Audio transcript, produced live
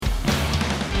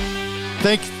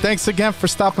Thanks again for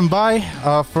stopping by.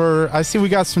 I see we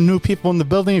got some new people in the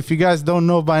building. If you guys don't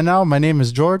know by now, my name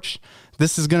is George.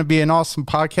 This is going to be an awesome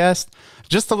podcast.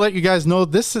 Just to let you guys know,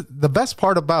 this is the best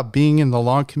part about being in the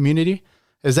lawn community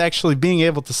is actually being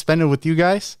able to spend it with you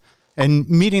guys and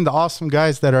meeting the awesome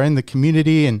guys that are in the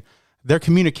community, and their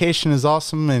communication is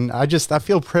awesome. And I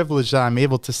feel privileged that I'm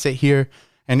able to sit here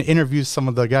and interview some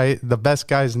of the best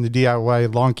guys in the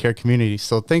DIY lawn care community.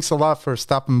 So thanks a lot for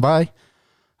stopping by.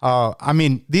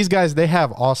 These guys, they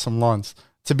have awesome lawns.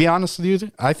 To be honest with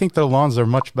you, I think their lawns are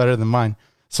much better than mine.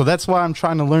 So that's why I'm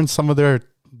trying to learn some of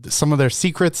their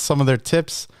secrets, some of their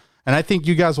tips. And I think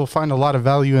you guys will find a lot of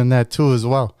value in that too as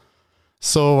well.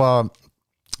 So,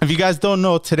 if you guys don't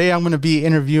know, today I'm going to be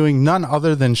interviewing none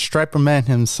other than Striperman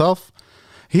himself.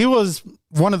 He was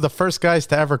one of the first guys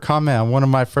to ever comment on one of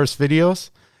my first videos,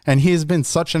 and he's been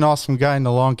such an awesome guy in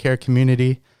the lawn care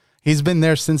community. He's been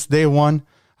there since day one.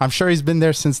 I'm sure he's been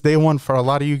there since day one for a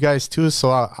lot of you guys too,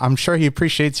 so I'm sure he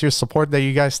appreciates your support that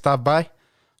you guys stopped by.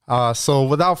 So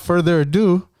without further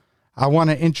ado, I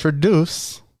want to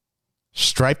introduce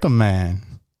Striperman.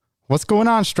 What's going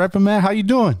on, Striperman? How you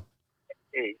doing?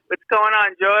 Hey, what's going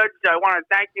on, George? I want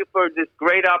to thank you for this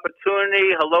great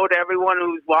opportunity. Hello to everyone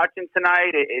who's watching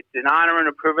tonight. It's an honor and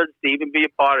a privilege to even be a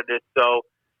part of this. So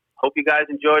hope you guys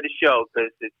enjoy the show because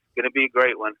it's going to be a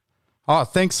great one. Oh,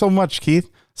 thanks so much,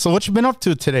 Keith. So what you been up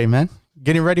to today, man?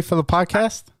 Getting ready for the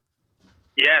podcast?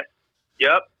 Yes.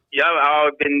 Yep. I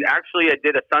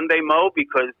did a Sunday mow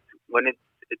because when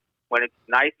it's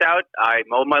nice out, I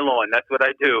mow my lawn. That's what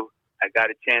I do. I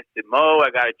got a chance to mow. I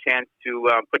got a chance to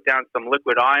put down some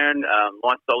liquid iron,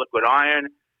 Lawn Star liquid iron,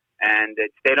 and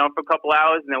it stayed on for a couple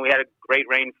hours, and then we had a great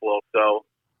rainfall. So,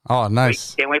 oh,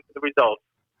 nice. Can't wait for the results.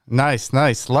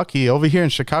 Nice. Lucky. Over here in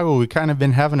Chicago, we kind of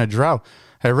been having a drought.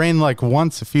 It rained like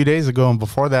once a few days ago, and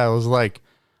before that, it was like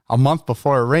a month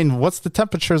before it rained. What's the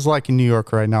temperatures like in New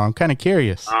York right now? I'm kind of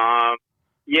curious.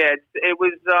 It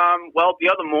was, the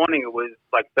other morning it was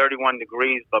like 31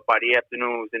 degrees, but by the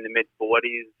afternoon it was in the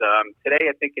mid-40s. Today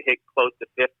I think it hit close to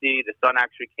 50. The sun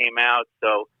actually came out,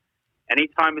 so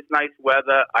anytime it's nice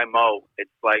weather, I mow. It's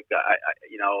like,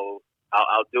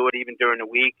 I'll do it even during the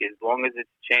week as long as it's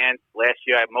a chance. Last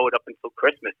year I mowed up until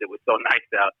Christmas. It was so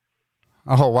nice out.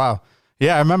 Oh, wow.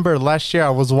 Yeah, I remember last year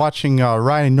I was watching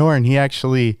Ryan Norton. He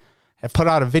actually put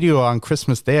out a video on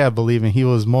Christmas Day, I believe, and he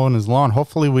was mowing his lawn.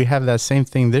 Hopefully we have that same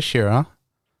thing this year, huh?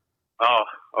 Oh,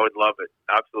 I would love it.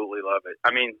 Absolutely love it.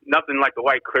 I mean, nothing like a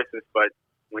white Christmas, but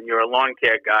when you're a lawn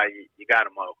care guy, you got to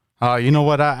mow. You know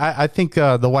what? I think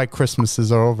the white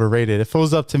Christmases are overrated. If it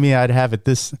was up to me, I'd have it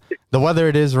the weather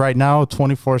it is right now,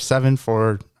 24/7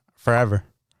 for forever.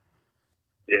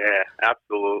 Yeah,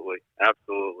 absolutely.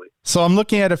 So I'm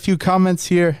looking at a few comments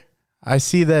here. I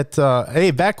see that,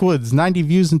 hey, Backwoods, 90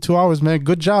 views in 2 hours, man.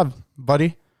 Good job,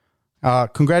 buddy.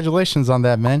 Congratulations on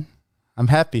that, man. I'm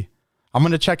happy. I'm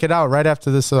going to check it out right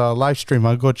after this live stream.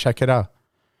 I'll go check it out.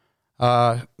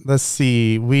 Let's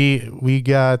see. We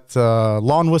got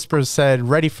Lawn Whispers said,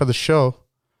 ready for the show.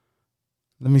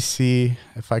 Let me see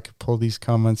if I could pull these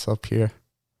comments up here.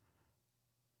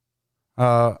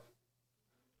 But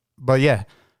yeah.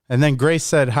 And then Grace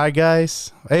said, hi,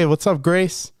 guys. Hey, what's up,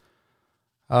 Grace?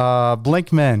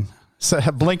 Blinkman. So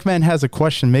Blinkman has a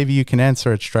question. Maybe you can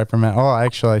answer it, Striperman. Oh,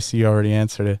 actually, I see you already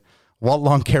answered it. What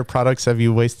lawn care products have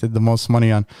you wasted the most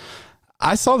money on?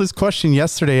 I saw this question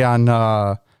yesterday on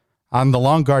the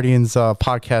Lawn Guardians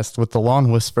podcast with the Lawn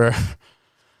Whisperer.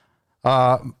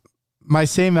 My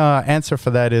same answer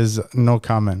for that is no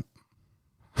comment.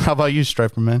 How about you,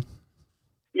 Striperman?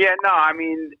 Yeah, no, I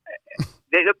mean,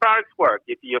 the products work.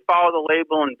 If you follow the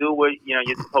label and do what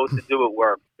you're supposed to do, it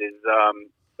works.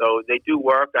 So they do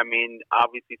work. I mean,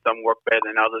 obviously some work better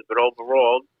than others, but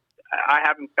overall, I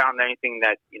haven't found anything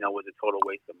that was a total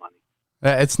waste of money.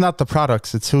 It's not the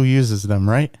products; it's who uses them,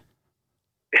 right?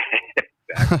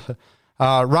 Exactly.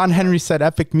 Ron Henry said,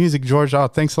 "Epic music, George." Oh,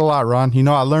 thanks a lot, Ron.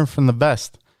 I learned from the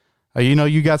best.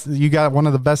 You got one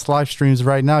of the best live streams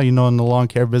right now. In the lawn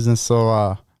care business.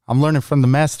 So I'm learning from the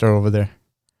master over there.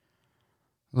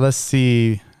 Let's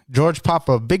see. George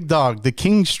Papa, Big Dog, the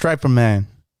King Striperman.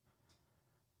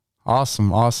 Awesome.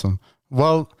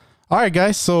 Well, all right,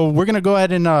 guys. So we're going to go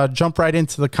ahead and jump right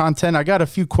into the content. I got a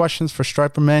few questions for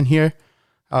Striperman here.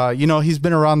 He's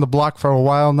been around the block for a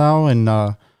while now, and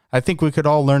I think we could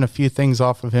all learn a few things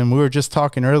off of him. We were just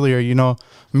talking earlier,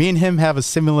 me and him have a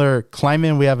similar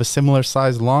climate. We have a similar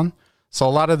size lawn. So a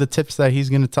lot of the tips that he's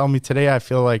going to tell me today, I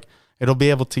feel like I'll be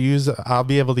able to use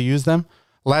them.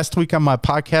 Last week on my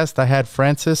podcast, I had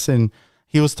Francis, and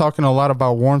he was talking a lot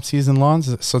about warm season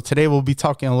lawns. So today we'll be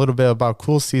talking a little bit about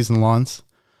cool season lawns,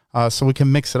 so we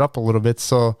can mix it up a little bit.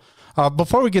 So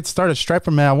Before we get started,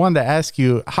 Striperman, I wanted to ask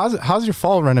you, how's your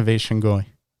fall renovation going?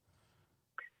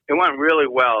 It went really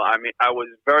well. I mean, I was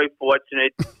very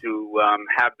fortunate to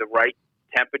have the right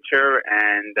temperature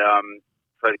and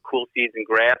for the cool season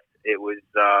grass. It was,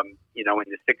 in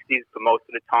the 60s for most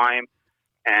of the time,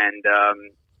 and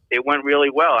it went really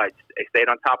well. I stayed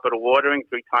on top of the watering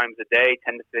 3 times a day,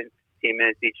 10 to 15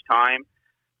 minutes each time,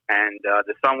 and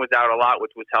the sun was out a lot,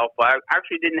 which was helpful. I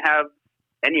actually didn't have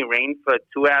any rain for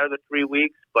 2 out of the 3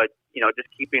 weeks, but, just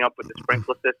keeping up with the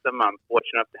sprinkler system, I'm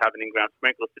fortunate enough to have an in-ground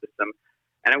sprinkler system,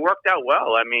 and it worked out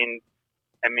well. I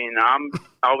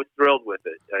was thrilled with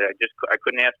it. I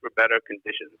couldn't ask for better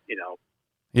conditions,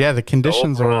 Yeah, the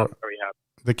conditions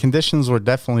were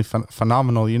definitely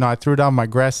phenomenal. I threw down my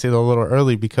grass seed a little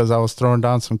early because I was throwing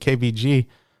down some KBG,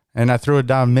 and I threw it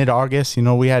down mid-August.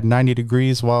 We had 90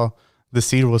 degrees while the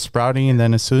seed was sprouting, and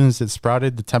then as soon as it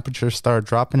sprouted, the temperature started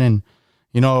dropping, and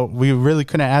we really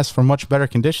couldn't ask for much better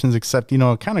conditions, except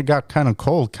it kind of got kind of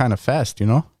cold kind of fast.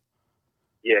 Yeah,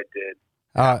 it did.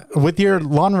 With your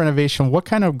lawn renovation, what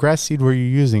kind of grass seed were you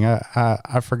using?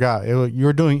 I forgot.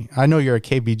 I know you're a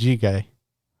KBG guy.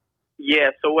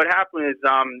 Yeah, so what happened is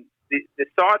the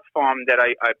sod farm that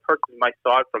I purchased my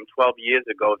sod from 12 years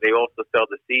ago, they also sell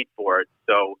the seed for it.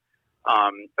 So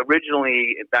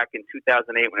originally, back in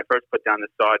 2008, when I first put down the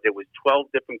sod, there was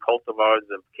 12 different cultivars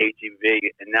of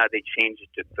KGV, and now they changed it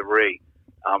to 3.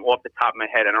 Off the top of my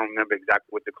head, I don't remember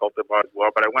exactly what the cultivars were,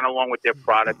 but I went along with their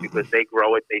product because they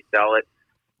grow it, they sell it.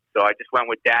 So I just went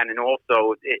with that, and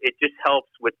also it just helps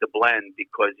with the blend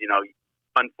because,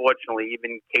 unfortunately,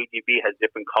 even KGB has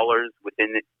different colors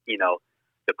within it,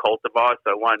 the cultivar,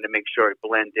 so I wanted to make sure it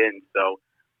blended in. So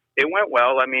it went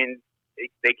well. I mean,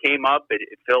 they came up, it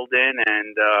filled in,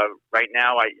 and right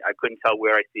now I couldn't tell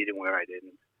where I seeded and where I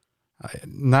didn't.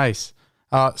 Nice.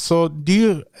 So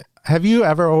have you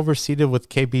ever overseeded with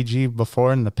KBG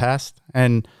before in the past?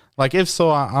 And if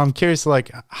so, I'm curious,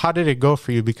 how did it go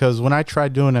for you? Because when I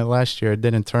tried doing it last year, it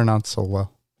didn't turn out so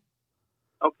well.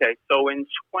 Okay, so in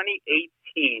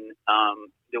 2018,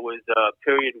 there was a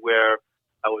period where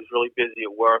I was really busy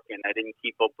at work and I didn't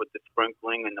keep up with the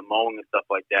sprinkling and the mowing and stuff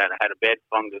like that. I had a bad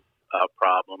fungus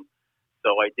problem.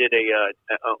 So I did a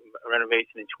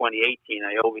renovation in 2018.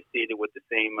 I overseeded with the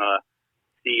same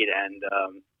seed, and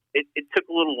it took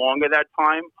a little longer that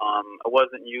time. I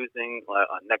wasn't using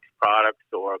Next products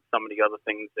or some of the other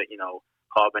things that,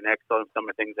 Carbon X or some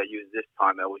of the things I used this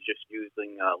time. I was just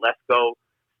using Lesco,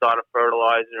 starter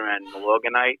fertilizer, and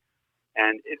Milorganite.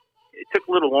 And it took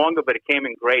a little longer, but it came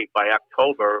in great. By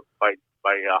October, by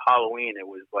Halloween, it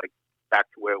was back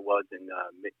to where it was in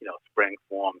spring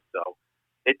form. So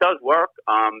it does work.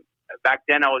 Back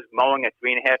then, I was mowing at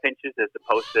 3.5 inches as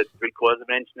opposed to 3/4 of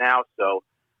an inch now. So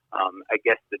I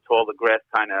guess the taller grass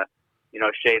kind of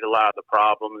shaded a lot of the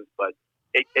problems, but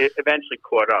it eventually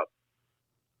caught up.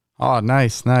 Oh,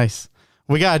 nice.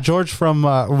 We got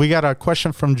we got a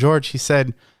question from George. He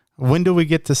said, when do we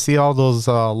get to see all those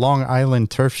Long Island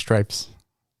turf stripes?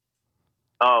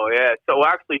 Oh, yeah. So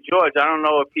actually, George, I don't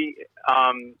know if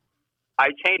I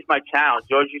changed my channel.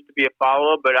 George used to be a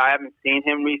follower, but I haven't seen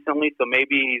him recently, so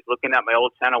maybe he's looking at my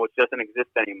old channel, which doesn't exist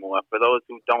anymore. For those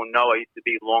who don't know, I used to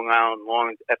be Long Island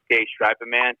Lawrence FK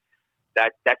Striperman.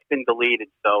 That's been deleted.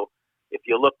 So if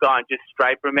you look on just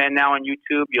Striperman now on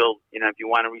YouTube, you'll if you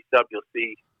want to resub, you'll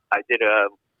see I did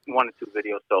 1 or 2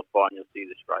 videos so far, and you'll see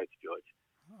the stripes, George.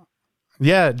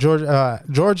 Yeah,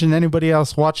 George and anybody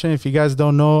else watching, if you guys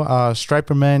don't know,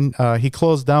 Striperman, he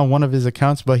closed down one of his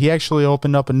accounts, but he actually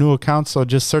opened up a new account, so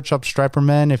just search up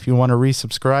Striperman if you want to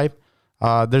resubscribe.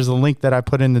 There's a link that I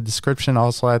put in the description,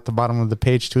 also at the bottom of the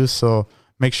page too, so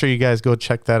make sure you guys go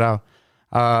check that out.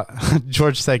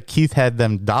 George said Keith had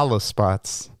them dollar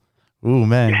spots. Ooh,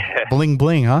 man. Yeah. Bling,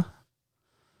 bling, huh?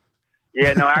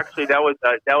 Yeah, no, actually, that was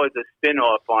a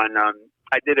spin-off on...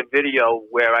 I did a video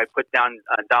where I put down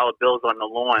dollar bills on the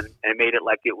lawn and made it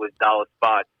like it was dollar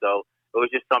spots. So it was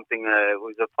just something. It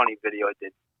was a funny video I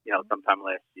did, sometime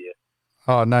last year.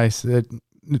 Oh, nice.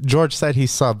 George said he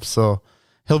subbed, so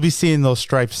he'll be seeing those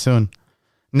stripes soon.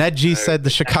 Ned G said the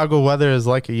Chicago weather is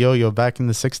like a yo-yo back in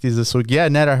the 60s this week. Yeah,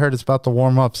 Ned, I heard it's about to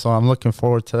warm up, so I'm looking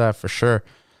forward to that for sure.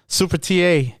 Super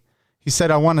TA, he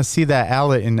said, I want to see that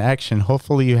Allet in action.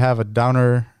 Hopefully you have a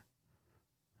downer.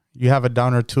 You have a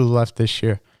down or 2 left this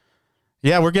year.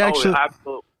 Yeah, we're going to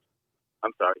absolutely.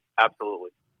 I'm sorry. Absolutely.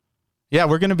 Yeah,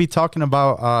 we're going to be talking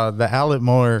about the Allet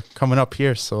mower coming up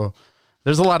here. So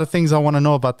there's a lot of things I want to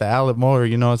know about the Allet mower.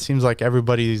 It seems like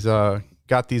everybody's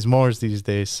got these mowers these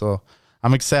days. So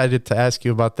I'm excited to ask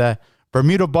you about that.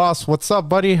 Bermuda Boss, what's up,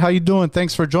 buddy? How you doing?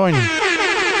 Thanks for joining.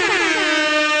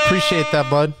 Appreciate that,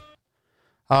 bud.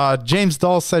 James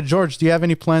Dahl said, George, do you have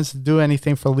any plans to do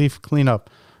anything for leaf cleanup?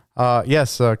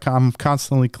 Yes, I'm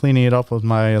constantly cleaning it up with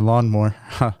my lawnmower.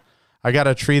 I got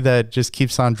a tree that just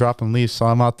keeps on dropping leaves, so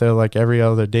I'm out there like every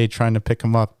other day trying to pick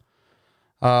them up.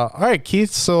 All right,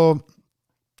 Keith. So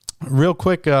real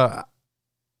quick, how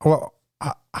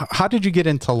did you get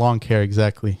into lawn care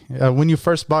exactly? When you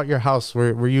first bought your house,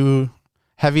 were you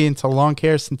heavy into lawn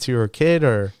care since you were a kid,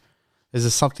 or is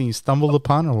this something you stumbled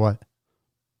upon, or what?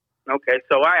 Okay,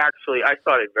 so I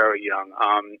started very young.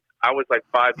 I was like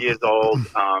 5 years old.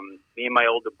 Me and my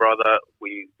older brother,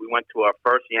 we went to our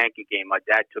first Yankee game. My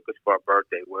dad took us for our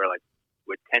birthday. We're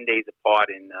 10 days apart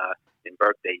in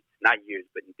birthdays, not years,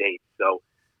 but in dates. So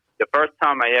the first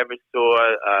time I ever saw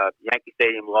Yankee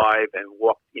Stadium live and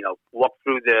walked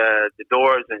through the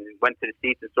doors and went to the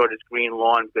seats and saw this green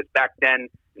lawn, because back then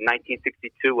in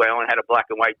 1962 I only had a black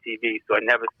and white TV, so I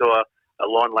never saw a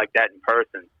lawn like that in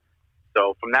person.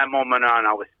 So from that moment on,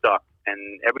 I was stuck.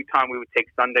 And every time we would take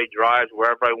Sunday drives,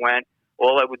 wherever I went,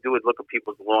 all I would do is look at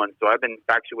people's lawns. So I've been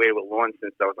infatuated with lawns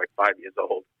since I was like 5 years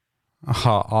old.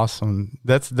 Oh, awesome.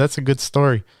 That's a good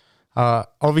story.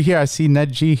 Over here, I see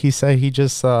Ned G. He said he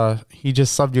just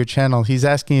subbed your channel. He's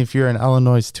asking if you're in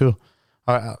Illinois too.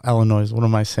 Illinois. What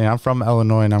am I saying? I'm from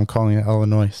Illinois, and I'm calling it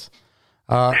Illinois.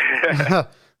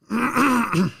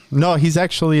 No, he's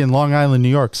actually in Long Island, New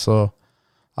York. So,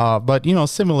 but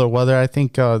similar weather. I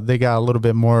think they got a little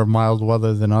bit more mild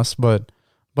weather than us, but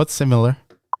similar.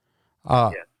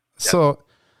 Yeah. So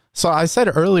I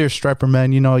said earlier,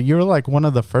 Striperman, you're like one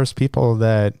of the first people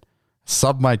that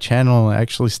subbed my channel and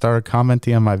actually started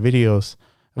commenting on my videos,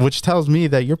 which tells me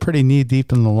that you're pretty knee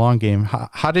deep in the long game.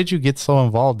 How did you get so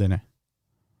involved in it?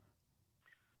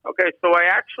 Okay, so I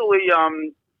actually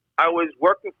I was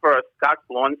working for a Scott's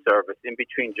Lawn Service in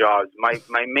between jobs.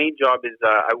 My main job is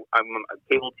I'm a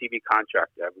cable TV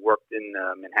contractor. I've worked in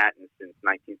Manhattan since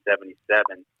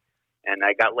 1977, and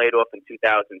I got laid off in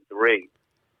 2003.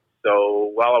 So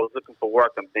while I was looking for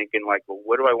work, I'm thinking like, well,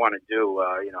 what do I want to do?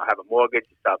 I have a mortgage,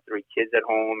 I have 3 kids at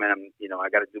home, and I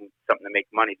got to do something to make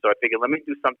money. So I figured, let me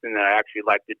do something that I actually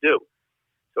like to do.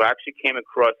 So I actually came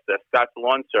across Scott's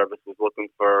Lawn Service was looking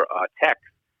for techs.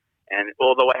 And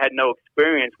although I had no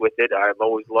experience with it, I've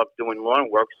always loved doing lawn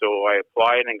work. So I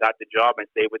applied and got the job and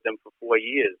stayed with them for 4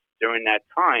 years. During that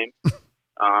time,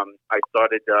 I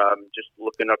started just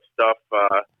looking up stuff,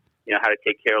 how to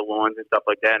take care of lawns and stuff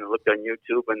like that. And I looked on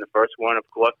YouTube, and the first one, of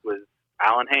course, was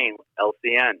Alan Hain,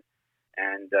 LCN.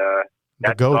 And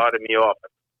that started me off.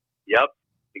 Yep,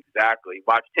 exactly.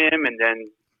 Watched him, and then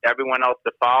everyone else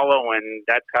to follow, and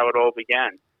that's how it all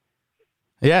began.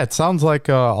 Yeah, it sounds like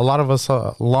a lot of us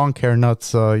lawn care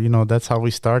nuts, that's how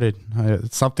we started.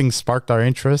 Something sparked our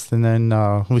interest, and then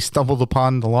we stumbled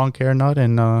upon the lawn care nut,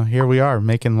 and here we are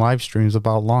making live streams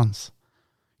about lawns.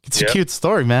 It's a cute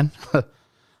story, man.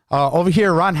 Over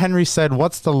here, Ron Henry said,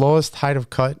 what's the lowest height of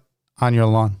cut on your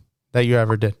lawn that you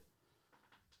ever did?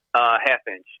 Half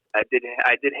inch. I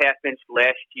did half inch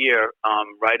last year,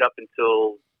 right up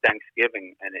until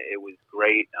Thanksgiving, and it was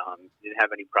great. Didn't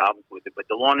have any problems with it, but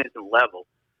the lawn isn't level.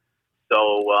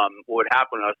 So what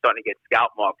happened, I was starting to get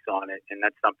scalp marks on it, and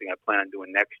that's something I plan on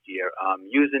doing next year.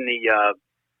 Using the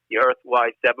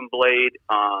Earthwise 7-blade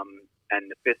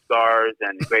and the Fiskars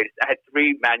and the greatest. I had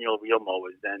 3 manual reel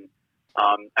mowers, and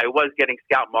I was getting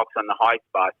scalp marks on the high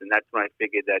spots, and that's when I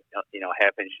figured that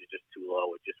half inch is just too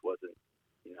low. It just wasn't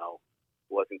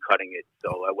cutting it.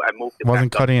 So I moved it.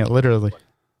 Wasn't cutting it literally.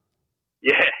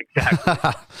 Yeah,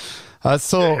 exactly.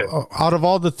 Out of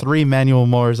all the 3 manual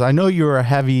mowers, I know you were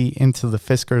heavy into the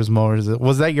Fiskars mowers.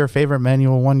 Was that your favorite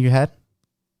manual one you had?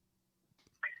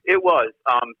 It was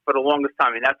for the longest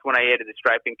time, and that's when I added the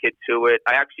striping kit to it.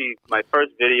 My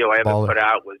first video I ever put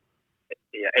out was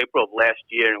April of last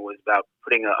year, and it was about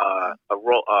putting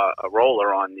a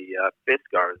roller on the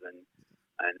Fiskars,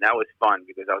 and that was fun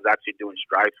because I was actually doing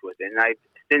stripes with it. And I've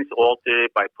since altered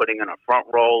it by putting in a front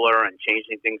roller and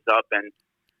changing things up, and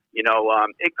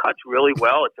it cuts really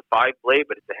well. It's a 5-blade,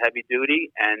 but it's a heavy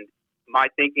duty, and my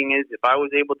thinking is if I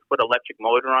was able to put an electric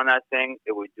motor on that thing,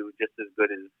 it would do just as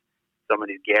good as some of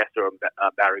these gas or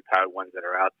battery-powered ones that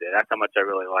are out there. That's how much I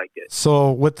really like it.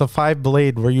 So with the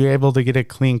 5-blade, were you able to get a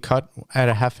clean cut at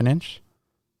a half an inch?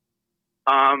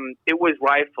 It was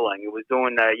rifling. It was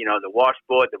doing the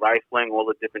washboard, the rifling, all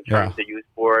the different terms they use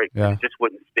for it. Yeah. It just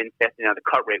wouldn't spin fast. The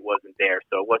cut rate wasn't there,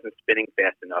 so it wasn't spinning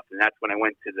fast enough. And that's when I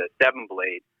went to the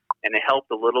 7-blade, and it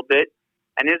helped a little bit.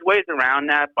 And there's ways around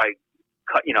that by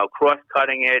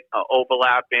cross-cutting it,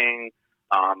 overlapping,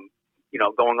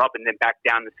 going up and then back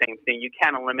down the same thing. You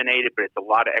can eliminate it, but it's a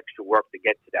lot of extra work to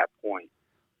get to that point.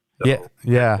 So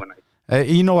yeah.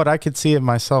 You know what? I could see it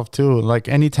myself too. Like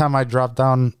anytime I drop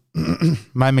down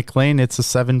my McLean, it's a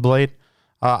 7-blade.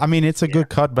 I mean, it's a good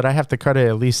cut, but I have to cut it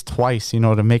at least twice,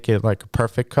 to make it like a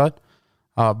perfect cut.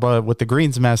 But with the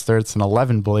Greensmaster, it's an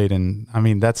 11-blade, and I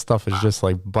mean that stuff is just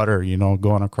like butter,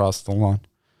 going across the lawn.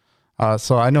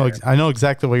 So I know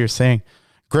exactly what you're saying.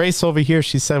 Grace over here,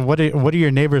 she said, "What do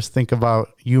your neighbors think about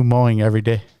you mowing every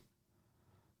day?"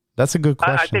 That's a good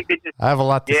question. I have a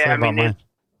lot to say about mine.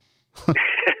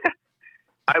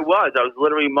 I was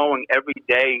literally mowing every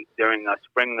day during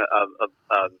spring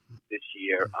of this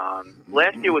year.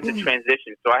 Last year was a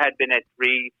transition, so I had been at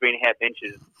 3.5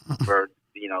 inches for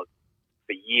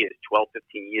for years, 12,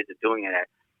 15 years of doing it.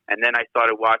 And then I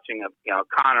started watching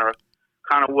Connor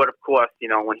Wood, of course.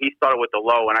 When he started with the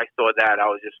low, and I saw that, I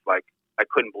was just like, I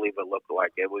couldn't believe what it looked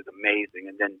like. It was amazing.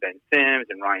 And then Ben Sims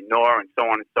and Ryan Knorr and so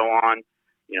on and so on.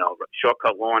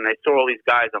 Shortcut Lawn. I saw all these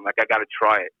guys. I'm like, I got to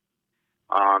try it.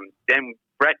 Then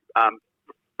Brett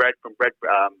from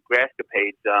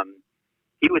Grasscapades,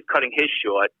 he was cutting his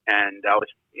short, and I was,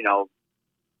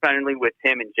 friendly with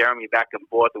him and Jeremy back and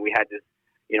forth, and we had this,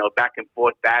 back and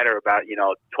forth batter about,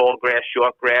 tall grass,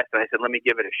 short grass, and I said, let me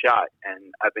give it a shot,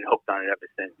 and I've been hooked on it ever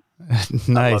since.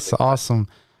 Nice, awesome.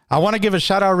 I want to give a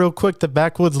shout out real quick to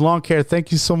Backwoods Lawn Care.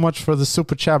 Thank you so much for the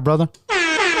super chat, brother.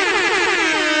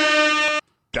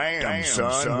 Damn,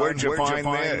 son, where'd you find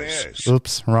this?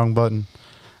 Oops, wrong button.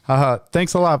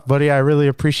 Thanks a lot, buddy. I really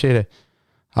appreciate it.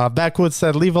 Backwoods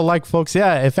said, leave a like, folks.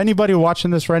 Yeah, if anybody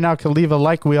watching this right now could leave a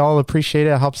like, we all appreciate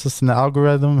it. It helps us in the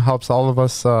algorithm, helps all of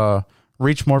us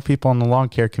reach more people in the lawn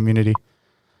care community.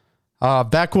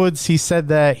 Backwoods, he said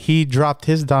that he dropped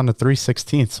his down to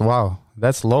 3/16. Wow,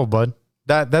 that's low, bud.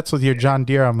 That's with your John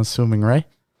Deere, I'm assuming, right?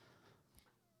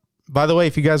 By the way,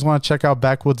 if you guys want to check out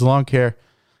Backwoods Lawn Care,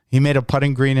 he made a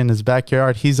putting green in his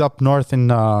backyard. He's up north in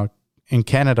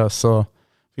Canada, so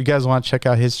if you guys want to check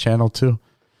out his channel too.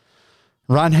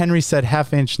 Ron Henry said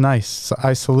 1/2 inch nice. So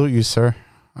I salute you, sir.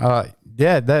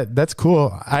 Yeah, that's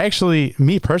cool.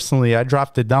 Me personally, I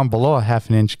dropped it down below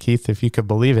 1/2 inch, Keith, if you could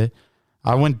believe it.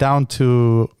 I went down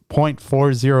to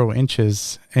 0.40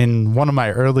 inches in one of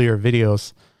my earlier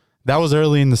videos. That was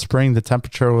early in the spring. The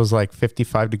temperature was like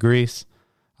 55 degrees.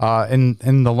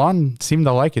 And the lawn seemed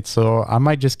to like it, so I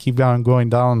might just keep going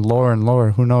down lower and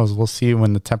lower. Who knows? We'll see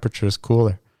when the temperature is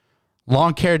cooler.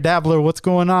 Lawn Care Dabbler, what's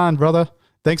going on, brother?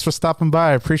 Thanks for stopping by.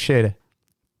 I appreciate it.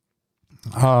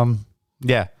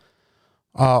 Yeah.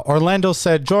 Orlando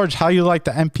said, George, how you like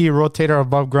the MP rotator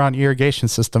above ground irrigation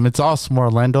system? It's awesome,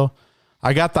 Orlando.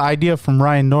 I got the idea from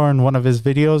Ryan Knorr in one of his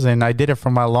videos, and I did it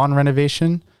for my lawn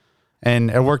renovation,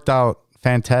 and it worked out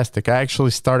fantastic. I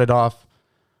actually started off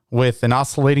with an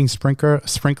oscillating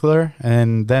sprinkler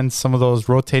and then some of those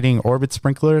rotating orbit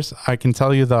sprinklers. I can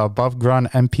tell you the above ground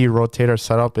MP rotator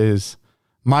setup is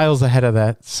miles ahead of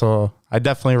that, so I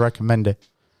definitely recommend it.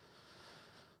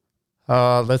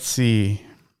 Let's see.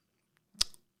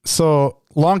 So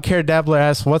Lawn Care Dabbler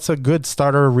asks, what's a good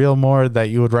starter reel mower that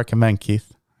you would recommend,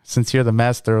 Keith, since you're the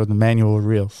master of the manual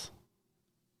reels?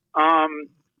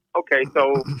 Okay,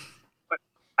 so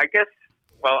I guess,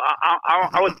 well,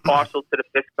 I was partial to the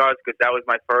Fiskars because that was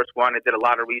my first one. I did a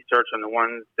lot of research on the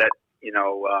ones that,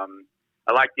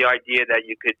 I like the idea that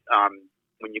you could,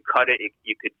 when you cut it,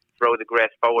 you could throw the grass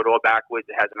forward or backwards.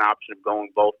 It has an option of going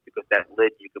both because that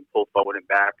lid you can pull forward and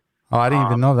back. Oh, I didn't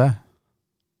even know that.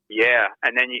 Yeah,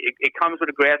 and then it comes with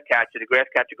a grass catcher. The grass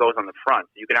catcher goes on the front.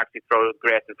 So you can actually throw the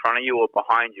grass in front of you or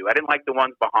behind you. I didn't like the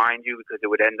ones behind you because it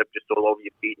would end up just all over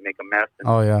your feet and make a mess. And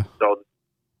oh, yeah. So,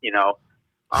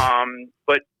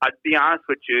 but I'd be honest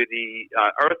with you, the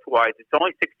Earthwise, it's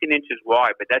only 16 inches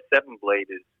wide, but that 7-blade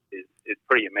is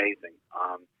pretty amazing.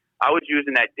 I was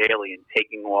using that daily and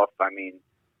taking off, an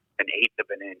 1/8 of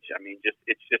an inch.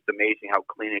 It's just amazing how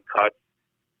clean it cuts.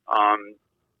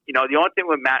 The only thing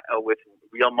with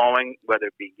reel mowing, whether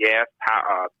it be gas,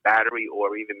 battery,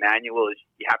 or even manual, is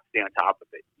you have to stay on top of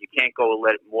it. You can't go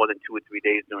let it more than 2 or 3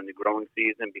 days during the growing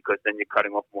season because then you're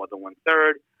cutting off more than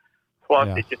 1/3. Plus,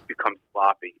 It just becomes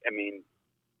sloppy.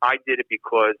 I did it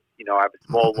because, I have a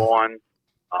small lawn.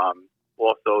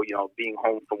 Also, being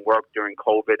home from work during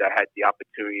COVID, I had the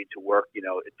opportunity to work,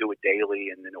 do it daily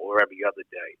and then or every other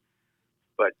day.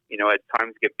 But, as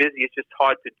times get busy, it's just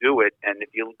hard to do it. And if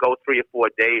you go 3 or 4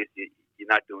 days, you're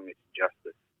not doing it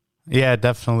justice. Yeah,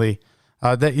 definitely.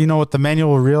 With the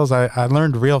manual reels, I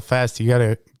learned real fast. You got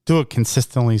to do it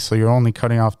consistently so you're only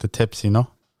cutting off the tips, Absolutely.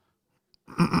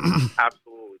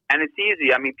 And it's easy.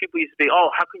 People used to say,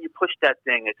 oh, how can you push that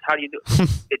thing? How do you do it?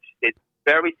 It's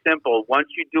very simple. Once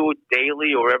you do it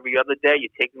daily or every other day,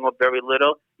 you're taking off very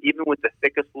little. Even with the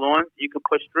thickest lawns, you can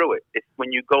push through it. It's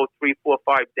when you go 3, 4,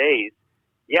 5 days,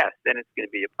 yes, then it's going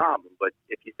to be a problem. But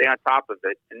if you stay on top of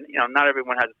it, and not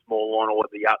everyone has a small lawn or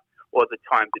the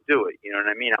time to do it. You know what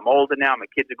I mean? I'm older now. My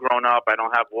kids are grown up. I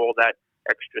don't have all that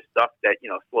extra stuff that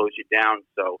slows you down.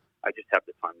 So I just have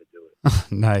the time to do it.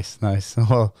 Nice.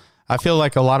 Well, I feel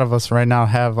like a lot of us right now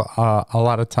have a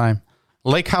lot of time.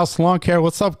 Lake House Lawn Care.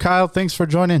 What's up, Kyle? Thanks for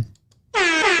joining.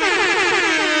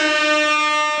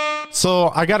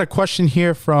 So I got a question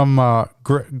here from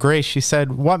Grace. She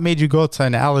said, what made you go to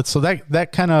an outlet? So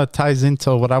that kind of ties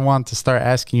into what I want to start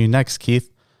asking you next,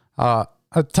 Keith.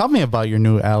 Tell me about your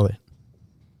new outlet.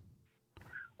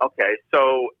 Okay,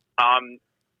 so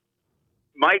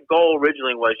my goal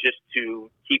originally was just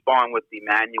to keep on with the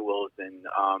manuals and,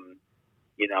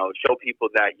 show people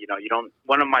that, you don't,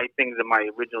 one of my things in my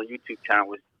original YouTube channel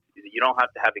was you don't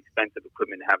have to have expensive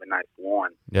equipment to have a nice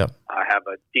lawn. Yep. I have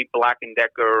a deep Black &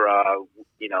 Decker,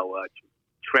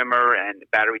 trimmer and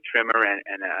battery trimmer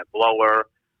and a blower.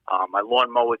 My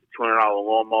lawnmower is a $200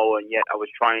 lawnmower, and yet I was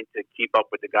trying to keep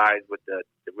up with the guys with the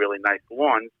really nice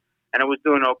lawns, and I was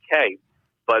doing okay.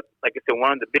 But like I said,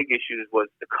 one of the big issues was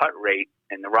the cut rate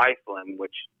and the rifling,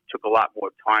 which took a lot more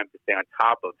time to stay on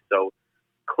top of. So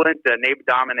Clint, Neighbor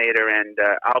Dominator, and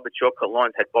Albert Shortcut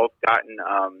Lawns had both gotten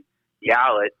the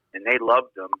outlet, and they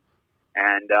loved them.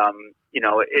 And,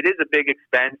 it is a big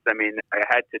expense. I mean, I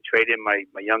had to trade in my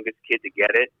youngest kid to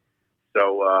get it.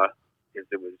 So, because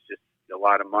it was just a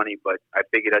lot of money, but I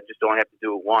figured I just only have to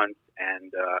do it once.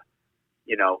 And,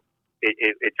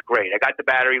 it's great. I got the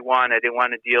battery one I didn't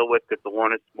want to deal with because the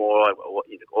lawn is small.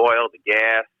 The oil, the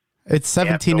gas. It's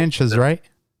 17 inches, right?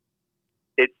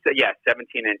 It's,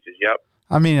 17 inches. Yep.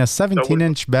 I mean, a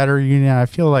 17-inch battery unit, I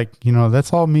feel like,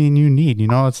 that's all me and you need.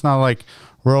 It's not like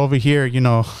we're over here,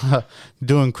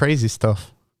 doing crazy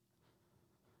stuff.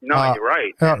 No, you're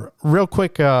right. Real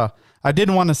quick, I did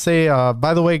want to say,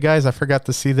 by the way, guys, I forgot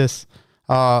to see this.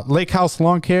 Lake House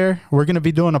Lawn Care, we're going to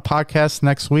be doing a podcast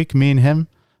next week, me and him.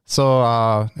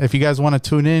 So if you guys want to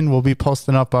tune in, we'll be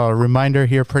posting up a reminder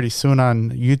here pretty soon on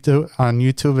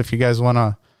YouTube. If you guys want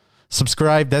to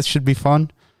subscribe, that should be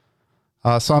fun.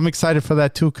 So I'm excited for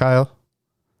that too, Kyle.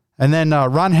 And then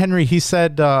Ron Henry, he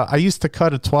said, I used to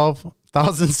cut a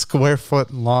 12,000 square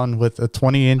foot lawn with a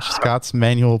 20-inch Scott's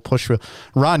manual push wheel.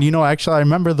 Ron, actually, I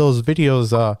remember those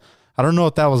videos. I don't know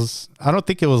if that was, I don't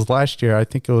think it was last year. I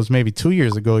think it was maybe 2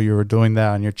 years ago you were doing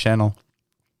that on your channel.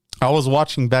 I was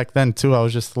watching back then too. I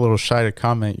was just a little shy to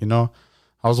comment,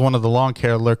 I was one of the lawn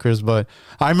care lurkers, but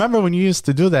I remember when you used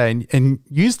to do that and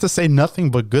you used to say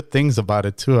nothing but good things about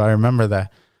it too. I remember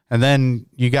that. And then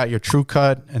you got your True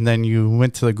Cut, and then you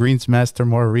went to the Greensmaster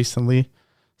more recently.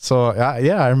 So,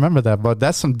 I remember that. But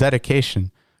that's some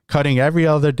dedication. Cutting every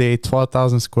other day,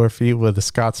 12,000 square feet with a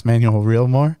Scott's manual reel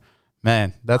mower.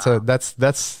 Man, that's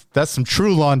some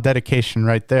true lawn dedication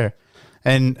right there.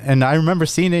 And I remember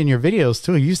seeing it in your videos,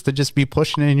 too. You used to just be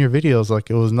pushing it in your videos like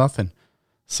it was nothing.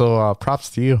 So, props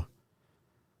to you.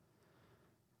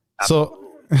 So,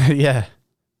 yeah.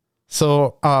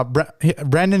 So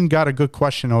Brandon got a good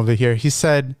question over here. He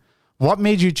said, what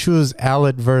made you choose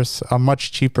outlet versus a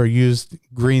much cheaper used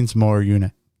greens mower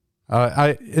unit?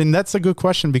 And that's a good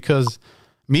question because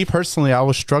me personally, I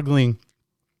was struggling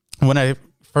when I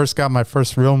first got my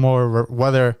first reel mower,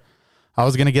 whether I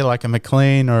was going to get like a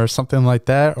McLean or something like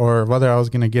that, or whether I was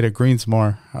going to get a greens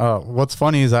mower. What's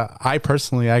funny is that I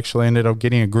personally actually ended up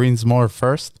getting a greens mower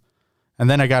first, and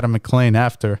then I got a McLean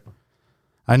after.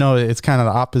 I know it's kind of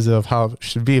the opposite of how it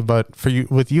should be, but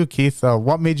with you, Keith,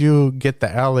 what made you get the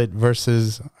outlet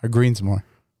versus a greens mower?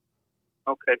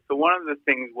 Okay, so one of the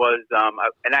things was,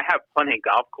 and I have plenty of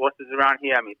golf courses around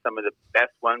here. I mean, some of the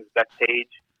best ones, best page,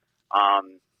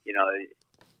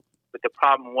 but the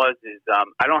problem is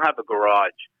I don't have a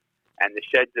garage, and the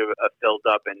sheds are filled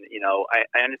up, and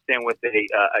I understand with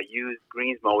a used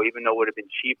greens mower, even though it would have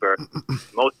been cheaper,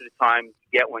 most of the time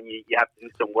you get when you have to do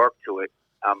some work to it.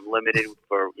 I'm limited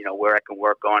for, where I can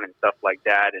work on and stuff like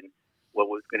that and what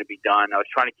was going to be done. I was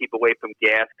trying to keep away from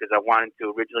gas because I wanted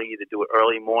to originally either do it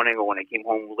early morning or when I came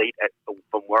home late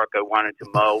from work, I wanted to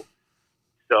mow.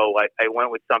 So I went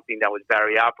with something that was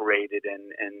battery operated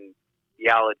and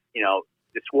the outlet,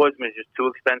 the Swordsman is just too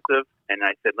expensive. And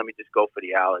I said, let me just go for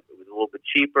the outlet. It was a little bit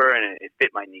cheaper and it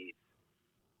fit my needs.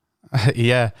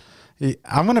 Yeah.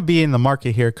 I'm going to be in the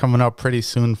market here coming up pretty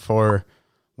soon for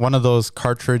one of those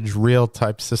cartridge reel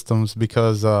type systems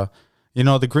because,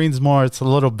 the greens mower, it's a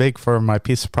little big for my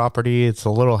piece of property. It's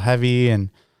a little heavy. And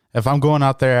if I'm going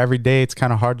out there every day, it's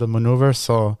kind of hard to maneuver.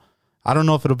 So I don't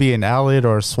know if it'll be an outlet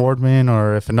or a Swordman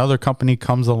or if another company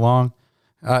comes along.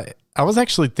 I was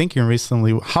actually thinking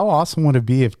recently, how awesome would it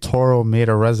be if Toro made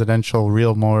a residential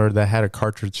reel mower that had a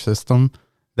cartridge system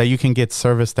that you can get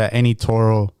serviced at any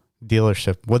Toro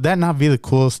dealership. Would that not be the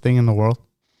coolest thing in the world?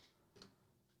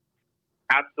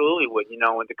 Absolutely would.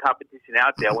 With the competition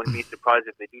out there, I wouldn't be surprised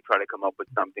if they do try to come up with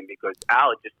something, because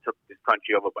Al just took this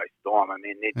country over by storm. I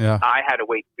mean, I had to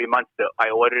wait 3 months I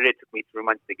ordered it. It took me 3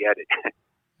 months to get it.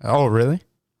 Oh, really?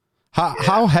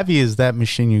 How heavy is that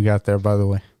machine you got there, by the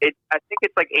way? I think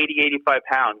it's like 80, 85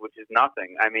 pounds, which is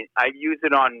nothing. I mean, I use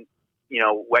it on,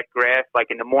 wet grass, like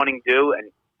in the morning dew. And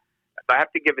if I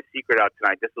have to give a secret out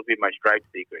tonight, this will be my stripe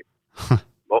secret.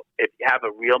 Well, if you have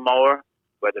a real mower,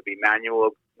 whether it be manual or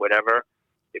whatever,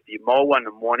 if you mow on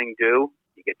the morning dew,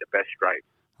 you get the best stripes.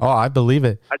 Oh, I believe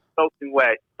it. Not soaking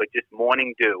wet, but just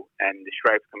morning dew, and the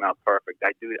stripes come out perfect.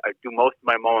 I do most of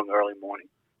my mowing early morning.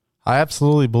 I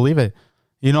absolutely believe it.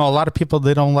 A lot of people,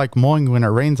 they don't like mowing when it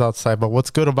rains outside, but what's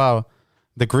good about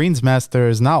the Greensmaster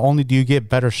is not only do you get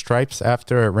better stripes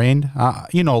after it rained,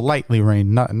 lightly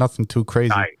rained, nothing too crazy.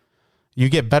 Nice. You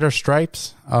get better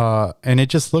stripes, and it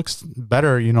just looks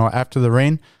better, after the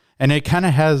rain. And it kind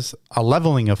of has a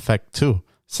leveling effect too.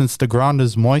 Since the ground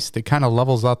is moist, it kind of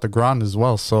levels out the ground as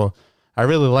well. So I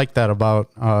really like that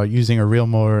about using a real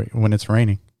mower when it's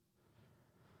raining.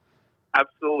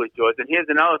 Absolutely, George. And here's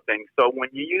another thing. So when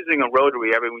you're using a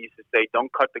rotary, everyone used to say,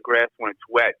 don't cut the grass when it's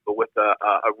wet. But with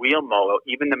a real mower,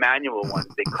 even the manual ones,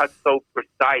 they cut so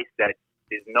precise that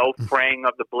there's no fraying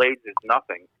of the blades. There's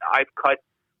nothing. I've cut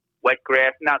wet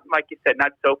grass, not like you said,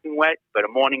 not soaking wet, but a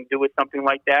morning dew or something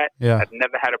like that. Yeah. I've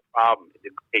never had a problem.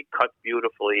 It cuts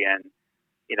beautifully, and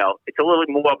it's a little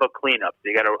more of a cleanup. So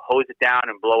you got to hose it down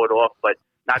and blow it off, but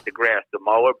not the grass, the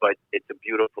mower. But it's a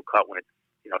beautiful cut when it's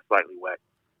slightly wet.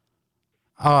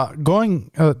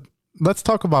 Let's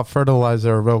talk about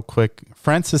fertilizer real quick.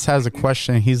 Francis has a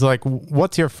question. He's like,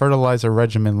 what's your fertilizer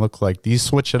regimen look like? Do you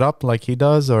switch it up like he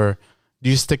does, or do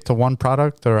you stick to one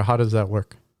product, or how does that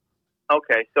work?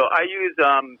 Okay, so I use,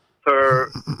 for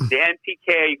the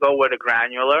NPK, you go with a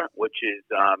granular, which is,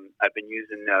 I've been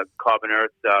using Carbon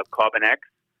Earth, Carbon X.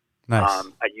 Nice.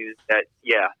 I used that,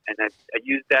 and I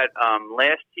used that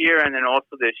last year and then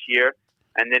also this year.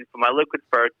 And then for my liquid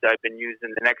ferts, I've been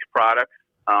using the next product.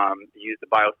 Use the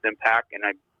BioSim pack, and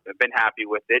I've been happy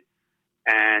with it.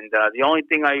 And the only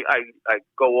thing I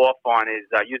go off on is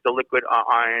I use the liquid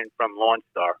iron from Lawn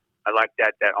Star. I like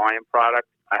that iron product.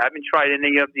 I haven't tried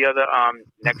any of the other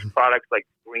next products like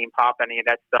Green Pop, any of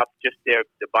that stuff, just the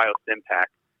BioSim pack.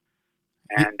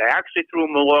 And I actually threw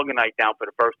Milorganite down for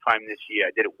the first time this year.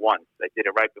 I did it once. I did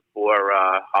it right before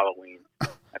Halloween.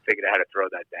 I figured I had to throw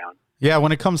that down. Yeah,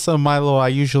 when it comes to Milo, I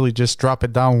usually just drop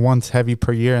it down once heavy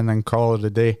per year and then call it a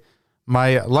day.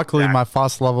 Luckily, my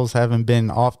FOS levels haven't been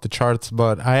off the charts,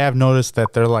 but I have noticed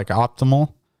that they're like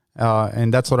optimal,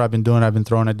 and that's what I've been doing. I've been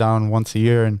throwing it down once a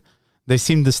year, and they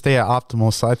seem to stay at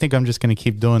optimal, so I think I'm just going to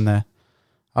keep doing that.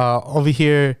 Over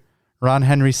here, Ron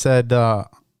Henry said,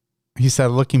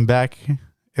 looking back,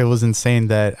 it was insane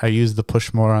that I used the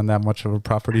push mower on that much of a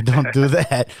property. Don't do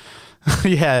that.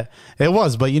 Yeah, it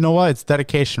was. But you know what? It's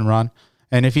dedication, Ron.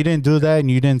 And if you didn't do that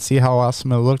and you didn't see how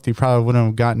awesome it looked, you probably wouldn't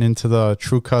have gotten into the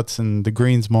True Cuts and the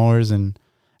Greens mowers and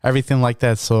everything like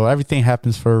that. So everything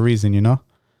happens for a reason,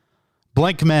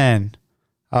 Blank Man,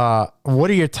 what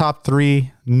are your top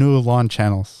 3 new lawn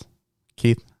channels,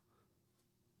 Keith?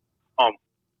 Oh,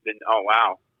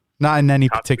 wow. Not in any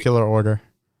particular order.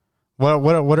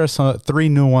 What are some 3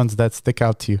 new ones that stick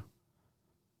out to you?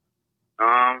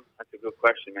 That's a good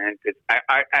question, man. Because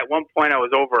I at one point I was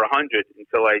over 100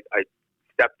 until I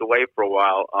stepped away for a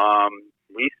while.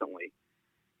 Recently,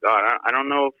 God, I don't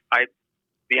know if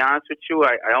be honest with you.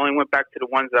 I only went back to the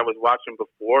ones I was watching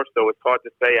before, so it's hard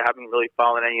to say. I haven't really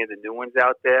followed any of the new ones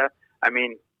out there. I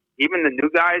mean, even the new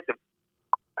guys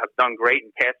have done great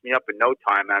and passed me up in no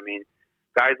time. I mean,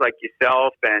 guys like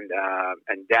yourself and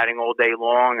Dadding All Day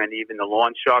Long, and even the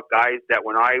Lawn Shark guys that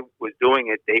when I was doing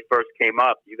it, they first came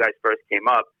up. You guys first came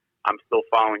up. I'm still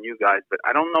following you guys, but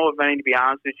I don't know of any, to be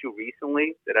honest with you,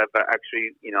 recently that I've actually,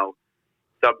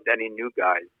 subbed any new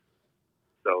guys.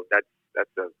 So that's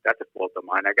a fault of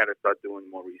mine. I got to start doing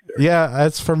more research. Yeah,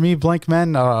 as for me, Blank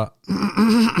Man, I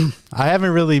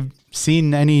haven't really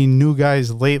seen any new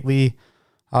guys lately.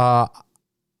 Out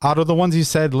of the ones you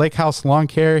said, Lake House Lawn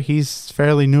Care, he's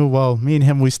fairly new. Well, me and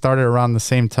him, we started around the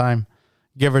same time,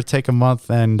 give or take a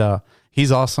month, and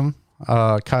he's awesome.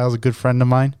 Kyle's a good friend of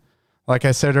mine. Like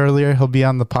I said earlier, he'll be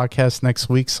on the podcast next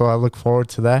week, so I look forward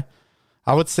to that.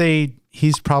 I would say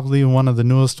he's probably one of the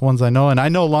newest ones I know, and I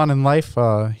know Lawn and Life.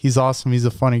 He's awesome. He's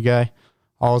a funny guy,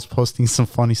 always posting some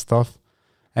funny stuff.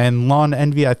 And Lawn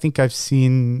Envy, I think I've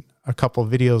seen a couple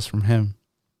videos from him.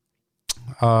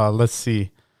 Let's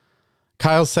see.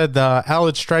 Kyle said the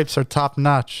Allied stripes are top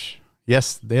notch.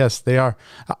 Yes, they are.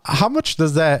 How much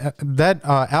does that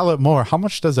Outlet Moore? How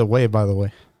much does it weigh, by the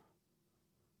way?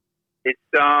 It's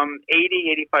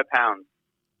 85 pounds.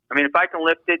 I mean, if I can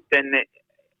lift it, then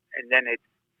it's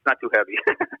not too heavy.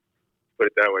 Put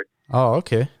it that way. Oh,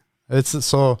 okay. It's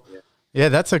so. Yeah,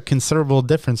 that's a considerable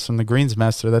difference from the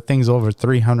Greensmaster. That thing's over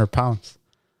 300 pounds.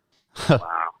 Wow.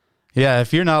 Yeah,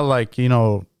 if you're not like,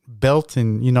 built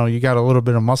and, you got a little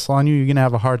bit of muscle on you, you're going to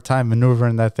have a hard time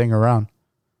maneuvering that thing around.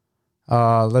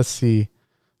 Let's see.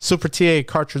 Super TA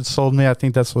cartridge sold me. I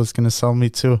think that's what's going to sell me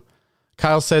too.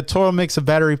 Kyle said Toro makes a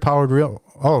battery-powered reel.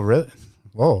 Oh, really?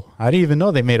 Whoa. I didn't even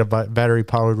know they made a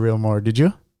battery-powered reel mower. Did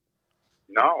you?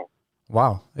 No.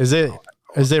 Wow. Is it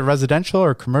residential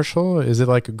or commercial? Is it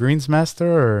like a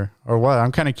Greensmaster or what?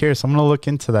 I'm kind of curious. I'm going to look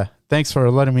into that. Thanks for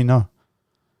letting me know.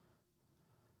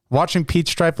 Watching Pete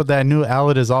Stripe with that new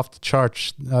Outlet is off the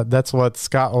charts. That's what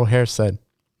Scott O'Hare said.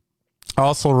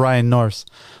 Also, Ryan Norris.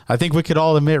 I think we could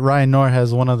all admit Ryan Norris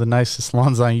has one of the nicest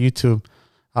lawns on YouTube.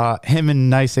 Him and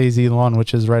Nice AZ Lawn,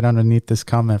 which is right underneath this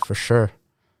comment for sure.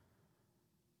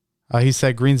 He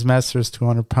said Greensmaster is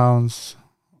 200 pounds.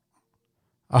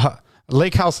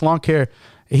 Lake House Lawn Care,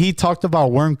 he talked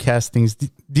about worm castings.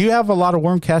 Do you have a lot of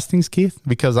worm castings, Keith?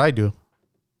 Because I do.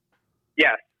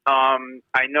 Yes.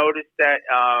 I noticed that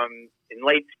in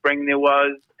late spring there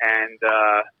was, and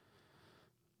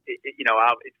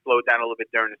it slowed down a little bit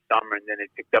during the summer, and then it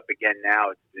picked up again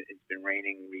now. It's been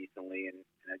raining recently, and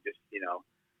I just,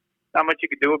 not much you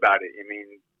could do about it. I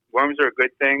mean, worms are a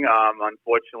good thing.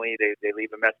 Unfortunately, they leave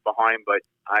a mess behind, but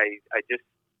I just,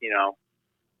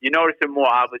 you notice it more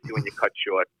obviously when you cut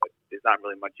short, but there's not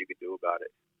really much you could do about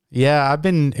it. Yeah, I've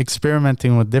been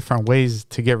experimenting with different ways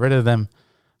to get rid of them.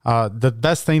 The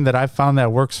best thing that I've found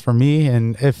that works for me,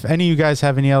 and if any of you guys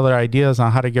have any other ideas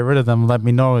on how to get rid of them, let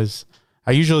me know, is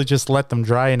I usually just let them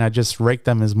dry and I just rake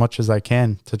them as much as I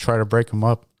can to try to break them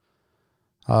up.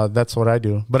 That's what I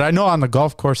do. But I know on the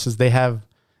golf courses they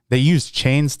use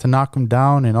chains to knock them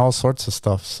down and all sorts of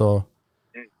stuff. So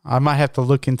I might have to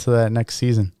look into that next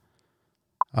season.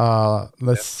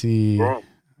 Let's see.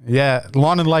 Yeah,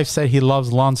 Lawn and Life said he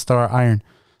loves Lawn Star Iron.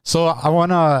 So I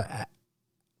wanna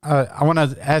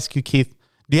ask you, Keith,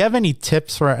 do you have any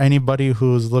tips for anybody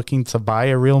who's looking to buy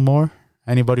a reel mower?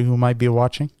 Anybody who might be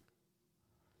watching?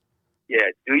 Yeah,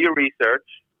 do your research.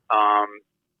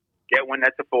 Get one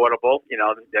that's affordable.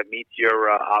 That meets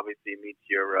your obviously meets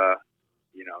your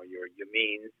your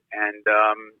means. And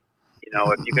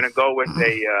if you're gonna go with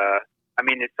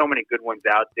there's so many good ones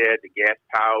out there. The gas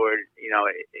powered.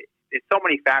 There's so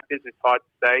many factors. It's hard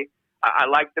to say. I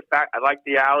like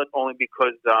the Outlet only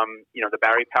because the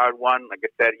battery powered one, like I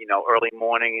said, early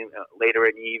morning, later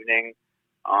in the evening,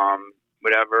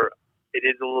 whatever. It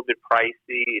is a little bit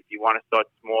pricey if you want to start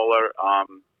smaller.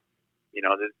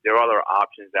 There are other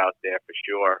options out there for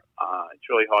sure. It's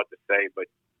really hard to say, but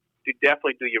you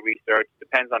definitely do your research.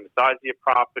 Depends on the size of your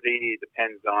property.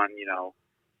 Depends on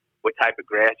what type of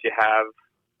grass you have.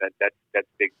 That's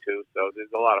big too. So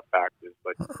there's a lot of factors.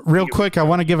 But real quick, I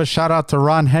want to give a shout out to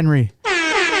Ron Henry.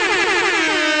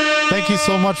 Thank you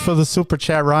so much for the super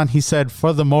chat, Ron. He said,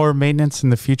 for the mower maintenance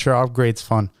and the future upgrades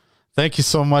fund. Thank you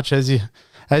so much. As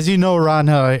you know, Ron,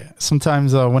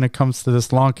 sometimes when it comes to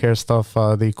this lawn care stuff,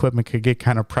 the equipment could get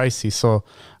kind of pricey. So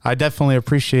I definitely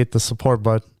appreciate the support,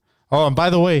 bud. Oh, and by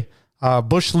the way,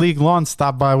 Bush League Lawn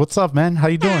stopped by. What's up, man? How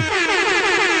you doing?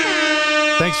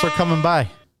 Thanks for coming by.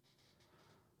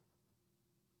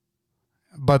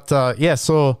 But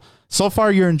so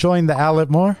far you're enjoying the Outlet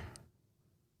more?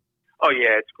 Oh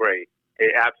yeah, it's great.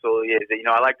 It absolutely is.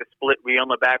 I like the split wheel in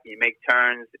the back when you make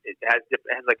turns. It has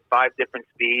like 5 different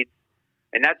speeds,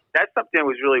 and that's something that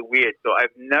was really weird. So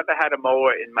I've never had a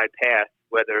mower in my past,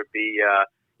 whether it be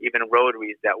even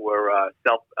rotaries that were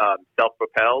self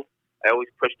propelled. I always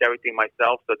pushed everything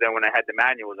myself. So then when I had the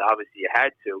manuals, obviously you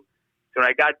had to. So when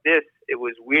I got this, it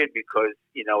was weird because,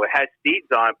 it has speeds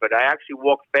on it, but I actually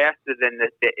walk faster than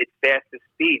its fastest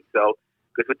speed. So,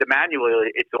 because with the manual,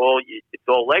 it's all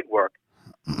leg work.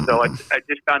 So I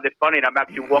just found it funny, and I'm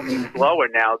actually walking slower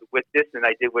now with this than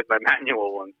I did with my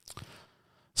manual one.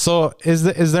 So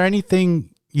is there anything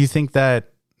you think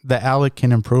that the Outlet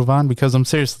can improve on? Because I'm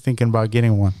seriously thinking about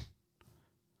getting one.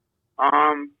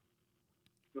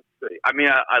 Let's see. I mean,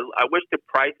 I wish the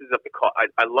prices of the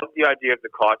I love the idea of the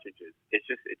cartridges.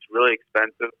 It's really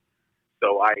expensive.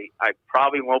 So I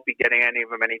probably won't be getting any of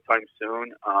them anytime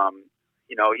soon.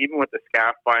 Even with the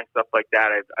Scarify and stuff like that,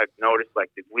 I've noticed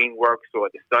like the Greenworks or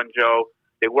the Sunjo,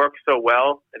 they work so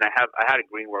well. And I had a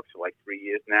Greenworks for like 3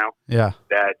 years now. Yeah.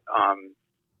 That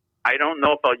I don't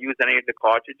know if I'll use any of the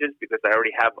cartridges because I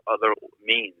already have other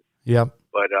means. Yep.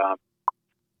 But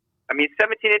I mean,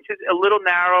 17 inches, a little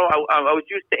narrow. I was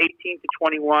used to 18 to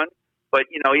 21, but,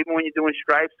 even when you're doing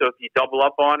stripes, so if you double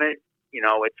up on it,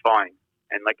 it's fine.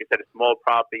 And like I said, a small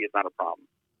property is not a problem.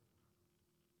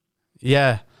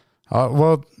 Yeah.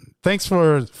 Well, thanks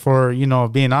for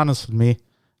being honest with me.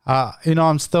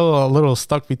 I'm still a little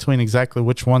stuck between exactly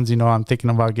which ones, I'm thinking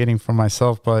about getting for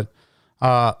myself. But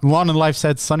Lawn and Life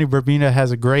said Sonny Bermuda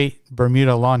has a great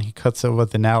Bermuda lawn. He cuts it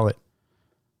with an mallet.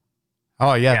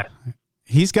 Oh, yeah.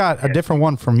 He's got a different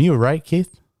one from you, right,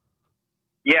 Keith?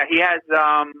 Yeah, he has,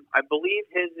 I believe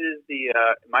his is it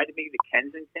might be the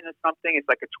Kensington or something. It's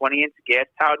like a 20-inch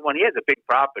gas-powered one. He has a big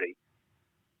property.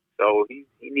 So he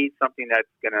needs something that's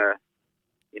going to,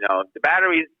 the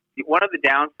batteries, one of the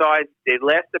downsides, they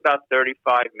last about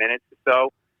 35 minutes or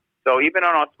so. So even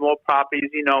on our small properties,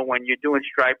 when you're doing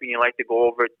striping, you like to go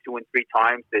over it 2 and 3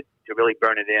 times to really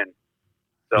burn it in.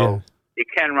 So it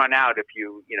can run out if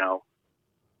you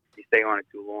stay on it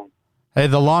too long. Hey,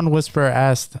 the Lawn Whisperer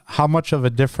asked, how much of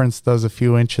a difference does a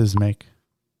few inches make?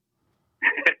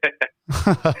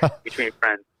 Between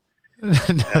friends.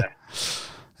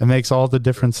 It makes all the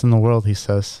difference in the world, he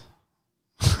says.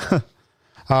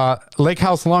 Lake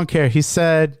House Lawn Care, he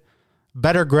said,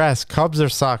 better grass, Cubs or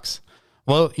Sox?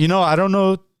 Well, I don't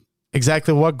know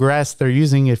exactly what grass they're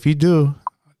using. If you do,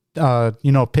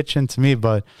 pitch into me,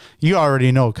 but you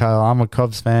already know, Kyle, I'm a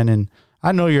Cubs fan, and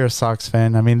I know you're a Sox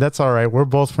fan. I mean, that's all right. We're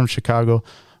both from Chicago.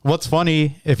 What's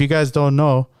funny, if you guys don't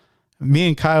know, me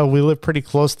and Kyle, we live pretty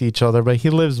close to each other, but he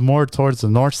lives more towards the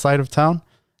north side of town,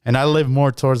 and I live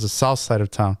more towards the south side of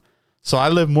town. So I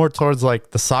live more towards like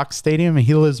the Sox stadium, and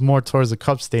he lives more towards the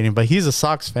Cubs stadium. But he's a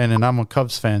Sox fan, and I'm a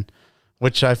Cubs fan,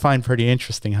 which I find pretty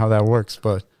interesting how that works.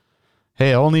 But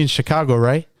hey, only in Chicago,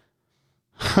 right?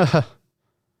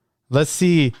 Let's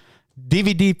see.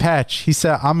 DVD Patch. He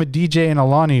said, I'm a DJ in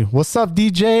Alani. What's up,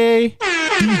 DJ?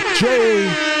 DJ.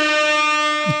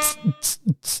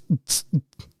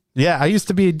 Yeah, I used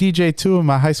to be a DJ too in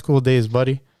my high school days,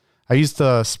 buddy. I used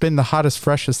to spin the hottest,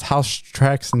 freshest house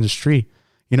tracks in the street.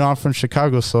 I'm from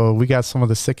Chicago, so we got some of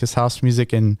the sickest house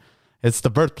music, and it's the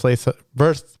birthplace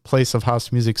of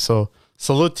house music. So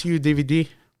salute to you, DVD.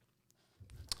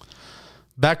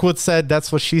 Backwood said,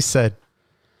 that's what she said.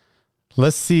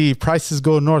 Let's see. Prices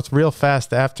go north real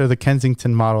fast after the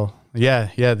Kensington model. Yeah,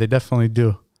 they definitely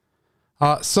do.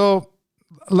 So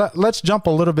let's jump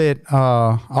a little bit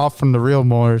off from the real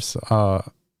mowers,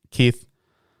 Keith.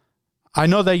 I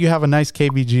know that you have a nice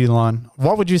KBG lawn.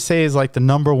 What would you say is like the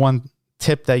number one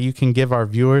tip that you can give our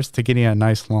viewers to getting a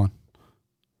nice lawn?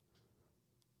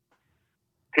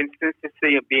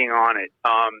 Consistency of being on it.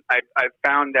 I've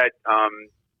found that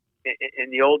in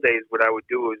the old days, what I would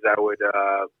do is I would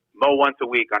mow once a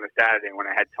week on a Saturday when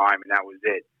I had time, and that was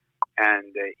it.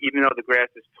 And even though the grass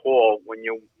is tall, when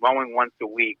you're mowing once a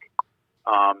week,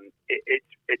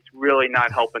 it's really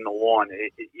not helping the lawn.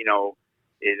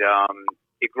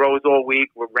 It grows all week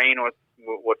with rain or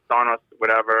sun or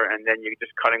whatever, and then you're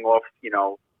just cutting off,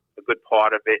 a good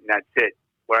part of it, and that's it.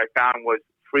 What I found was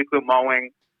frequent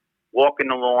mowing, walking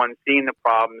the lawn, seeing the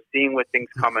problems, seeing what things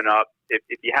coming up.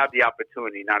 If you have the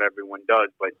opportunity, not everyone does,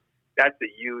 but that's a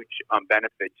huge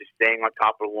benefit, just staying on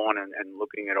top of the lawn and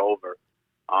looking it over.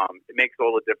 It makes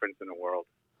all the difference in the world.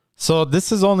 So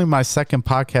this is only my second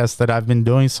podcast that I've been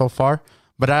doing so far,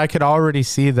 but I could already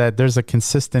see that there's a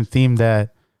consistent theme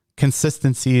that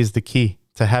consistency is the key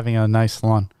to having a nice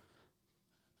lawn.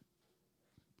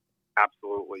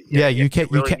 Absolutely. Yeah, you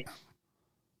can't.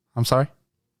 I'm sorry?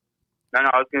 No,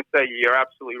 I was going to say you're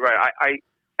absolutely right. I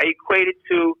equate it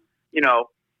to,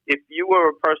 if you were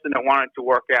a person that wanted to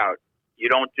work out, you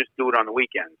don't just do it on the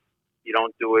weekends. You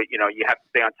don't do it, you have to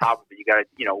stay on top of it. You got to,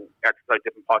 exercise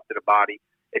different parts of the body.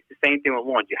 It's the same thing with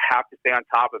lawns. You have to stay on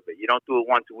top of it. You don't do it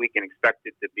once a week and expect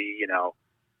it to be, in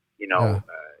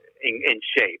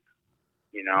shape.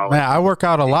 Man, I work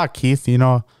out a lot, Keith.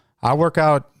 I work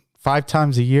out 5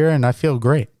 times a year and I feel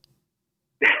great.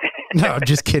 No,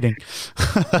 just kidding.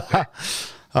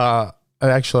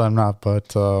 Actually, I'm not,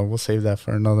 but we'll save that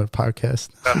for another podcast.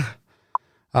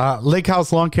 Lake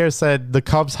House Lawn Care said the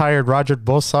Cubs hired Roger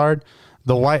Bossard,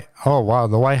 the White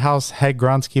House head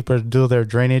groundskeeper, to do their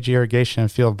drainage, irrigation,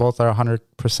 and field. Both are 100%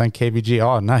 KBG.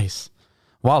 Oh, nice.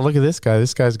 Wow, look at this guy.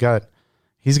 This guy's got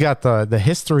the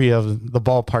history of the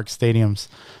ballpark stadiums.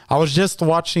 I was just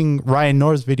watching Ryan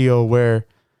Knorr's video where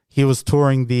he was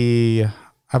touring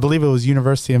I believe it was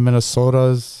University of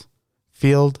Minnesota's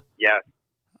field. Yeah.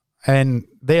 And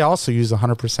they also use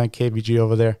 100% KBG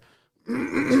over there,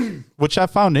 which I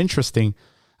found interesting.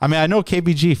 I mean, I know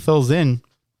KBG fills in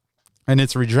and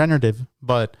it's regenerative,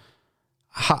 but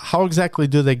how exactly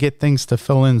do they get things to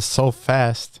fill in so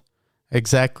fast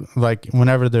exactly, like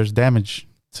whenever there's damage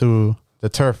to the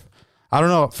turf. I don't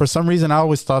know. For some reason, I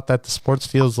always thought that the sports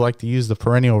fields like to use the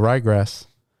perennial ryegrass.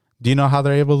 Do you know how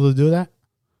they're able to do that?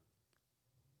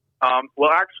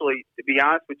 Well, actually, to be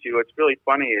honest with you, what's really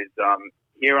funny is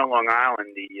here on Long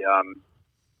Island,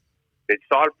 the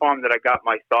sod farm that I got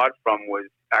my sod from was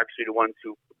actually the ones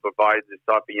who provided the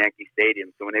sod for Yankee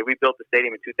Stadium. So when they rebuilt the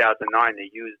stadium in 2009, they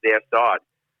used their sod.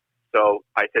 So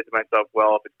I said to myself,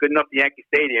 well, if it's good enough for Yankee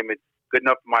Stadium, it's good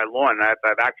enough for my lawn. And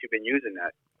I've actually been using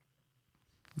that.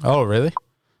 Oh, really?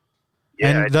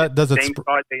 Yeah. And does it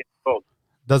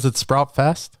does it sprout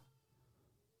fast?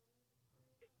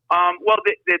 Well,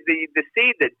 the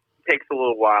seed that takes a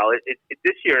little while.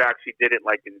 This year it actually did it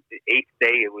like in the 8th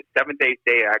day. It was 7th, 8th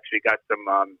day. I actually got some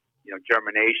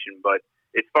germination. But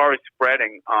as far as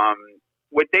spreading,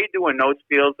 what they do in those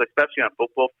fields, especially on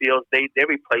football fields, they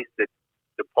replace the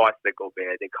parts that go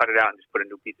bad. They cut it out and just put a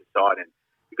new piece of sod in.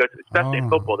 Because especially in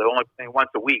football, they're only playing once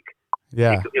a week.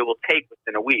 Yeah, it will take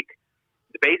within a week.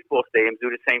 The baseball stadiums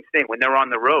do the same thing. When they're on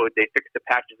the road, they fix the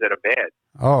patches that are bad.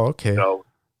 Oh, okay. So,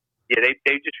 yeah,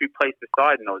 they just replace the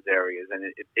sod in those areas, and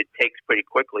it takes pretty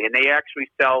quickly. And they actually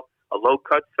sell a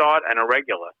low-cut sod and a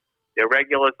regular. Their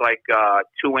regular is like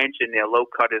 2 inch, and their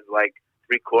low-cut is like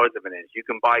 3/4 of an inch. You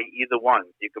can buy either one.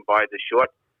 You can buy the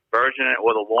short version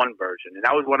or the long version. And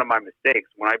that was one of my mistakes.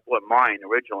 When I bought mine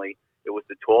originally, it was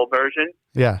the tall version.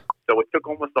 Yeah. So it took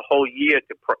almost a whole year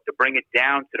to bring it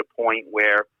down to the point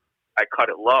where I cut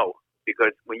it low.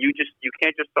 Because when you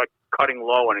can't just start cutting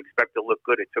low and expect it to look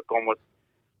good. It took almost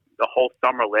the whole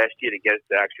summer last year to get it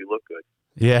to actually look good.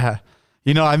 Yeah.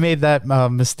 I made that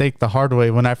mistake the hard way.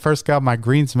 When I first got my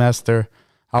Greensmaster,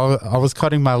 I was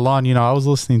cutting my lawn. I was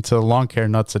listening to Lawn Care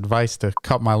Nuts advice to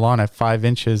cut my lawn at 5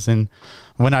 inches. And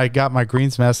when I got my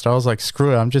Greensmaster, I was like,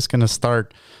 screw it. I'm just going to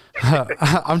start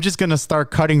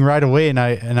cutting right away. And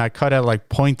I cut at like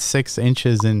 0.6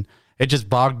 inches, and it just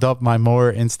bogged up my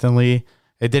mower instantly.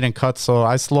 It didn't cut. So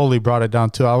I slowly brought it down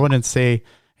too. I wouldn't say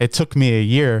it took me a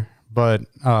year, but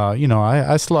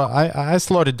I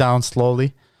slowed it down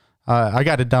slowly. I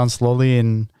got it down slowly,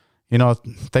 and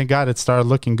thank God it started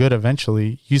looking good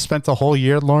eventually. You spent a whole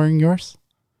year lowering yours?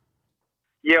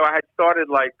 Yeah, I had started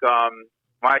like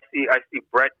I see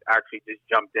Brett actually just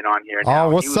jumped in on here now. Oh,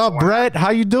 what's up, Brett?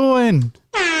 How you doing?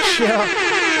 Yeah.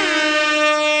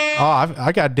 Oh,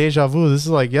 I got deja vu. This is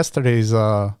like yesterday's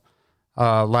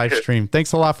live stream.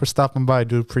 Thanks a lot for stopping by,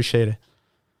 dude. Appreciate it.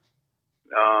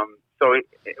 So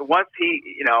once we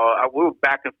were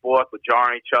back and forth with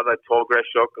jarring each other, tall grass,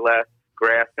 short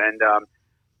grass, and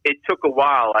it took a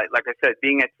while. Like I said,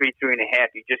 being at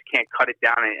 3.5, you just can't cut it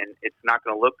down, and it's not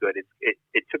going to look good.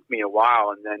 It took me a while,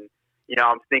 and then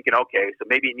I'm thinking, okay, so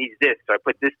maybe it needs this. So I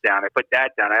put this down, I put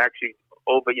that down. I actually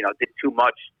did too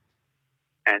much,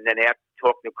 and then after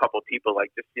talking to a couple of people,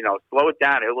 like just slow it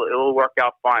down. It will work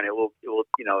out fine. It will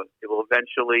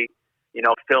eventually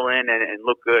fill in and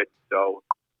look good. So.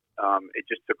 It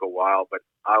just took a while, but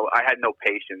I had no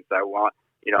patience. I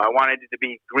wanted it to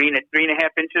be green at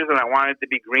 3.5 inches, and I wanted it to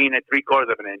be green at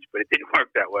 3/4 of an inch, but it didn't work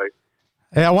that way.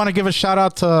 Hey, I want to give a shout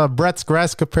out to Brett's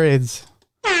Grass Capades.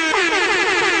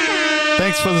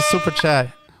 Thanks for the super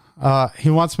chat. He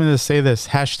wants me to say this,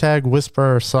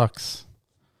 #Whisperer sucks.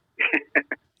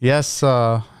 Yes,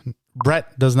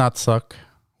 Brett does not suck.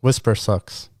 Whisper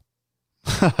sucks.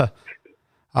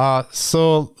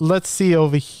 So let's see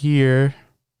over here.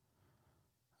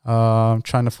 I'm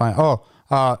trying to find.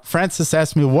 Francis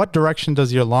asked me, what direction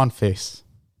does your lawn face?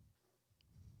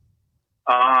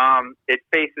 It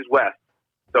faces west,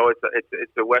 so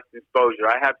it's a west exposure.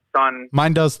 I have sun.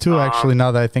 Mine does too, actually.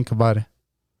 Now that I think about it.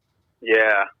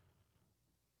 Yeah.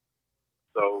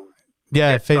 So.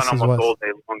 Yeah, it faces west. All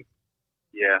day long.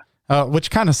 Yeah.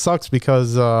 Which kind of sucks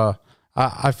because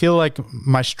I feel like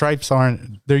my stripes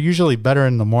they're usually better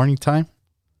in the morning time.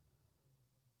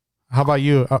 How about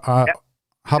you? Yeah.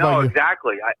 How about you?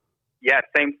 Exactly.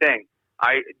 Same thing.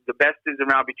 The best is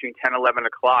around between 10 and 11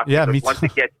 o'clock. Yeah, me too. Once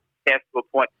it gets past to a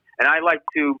point. And I like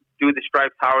to do the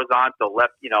stripes horizontal,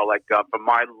 left, from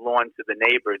my lawn to the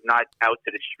neighbors, not out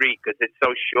to the street because it's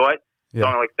so short. It's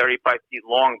only like 35 feet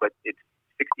long, but it's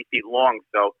 60 feet long.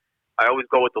 So I always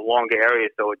go with the longer area.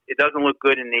 So it doesn't look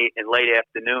good in late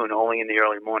afternoon, only in the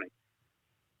early morning.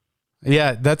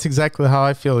 Yeah, that's exactly how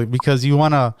I feel, because you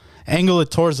want to angle it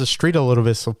towards the street a little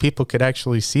bit so people could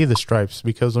actually see the stripes,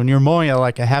 because when you're mowing at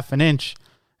like a 1/2 inch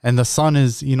and the sun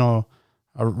is,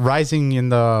 rising in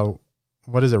the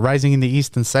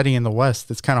east and setting in the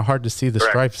west, it's kind of hard to see the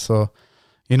stripes. So,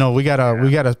 we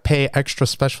gotta pay extra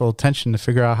special attention to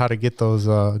figure out how to get those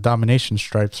domination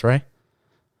stripes, right?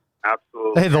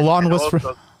 Absolutely. Hey, the lawn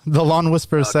whisperer. The Lawn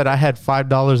Whisperer said, I had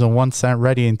 $5.01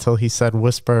 ready until he said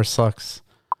Whisperer sucks.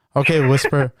 Okay,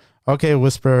 Whisper. Okay,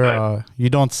 Whisper, you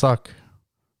don't suck.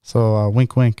 So,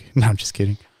 wink, wink. No, I'm just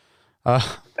kidding.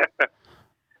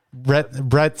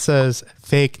 Brett says,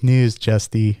 fake news,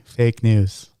 Justy. Fake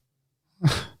news.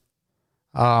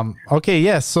 Okay,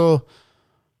 yeah, so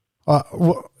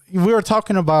we were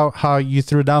talking about how you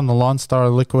threw down the Lawn Star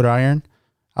liquid iron.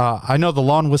 I know the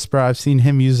Lawn Whisperer, I've seen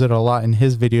him use it a lot in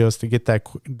his videos to get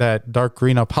that dark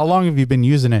green up. How long have you been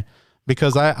using it?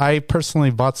 Because I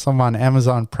personally bought some on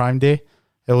Amazon Prime Day.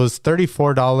 It was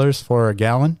 $34 for a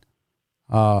gallon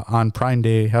on Prime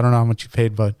Day. I don't know how much you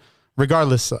paid, but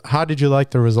regardless, how did you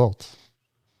like the results?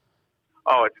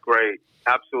 Oh, it's great.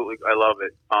 Absolutely. I love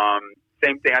it.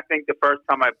 Same thing. I think the first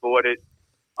time I bought it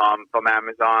from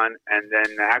Amazon, and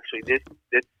then actually this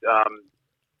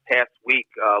past week,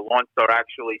 Lawn Star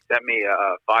actually sent me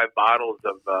 5 bottles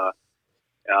of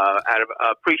out of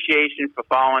appreciation for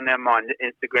following them on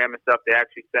Instagram and stuff. They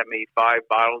actually sent me 5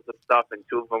 bottles of stuff, and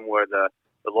 2 of them were the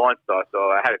Lawn Star. So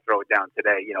I had to throw it down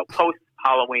today, post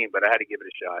Halloween, but I had to give it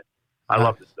a shot. I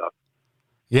love the stuff.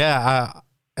 Yeah.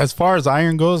 As far as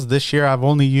iron goes, this year I've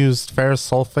only used ferrous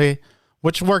sulfate,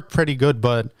 which worked pretty good,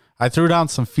 but I threw down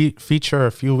some feature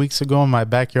a few weeks ago in my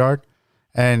backyard.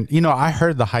 And, I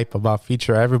heard the hype about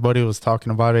feature. Everybody was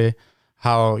talking about it,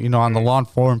 how, on the lawn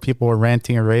forum, people were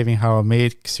ranting and raving how it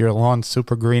makes your lawn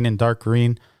super green and dark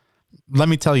green. Let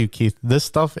me tell you, Keith, this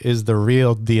stuff is the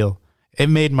real deal. It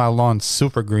made my lawn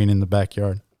super green in the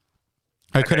backyard.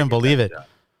 I couldn't believe it.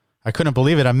 I couldn't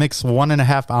believe it. I mixed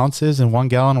 1.5 ounces in 1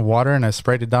 gallon of water, and I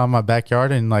sprayed it down my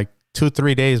backyard. In like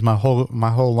 2-3 days, my whole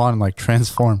lawn like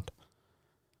transformed.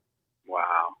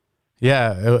 Wow.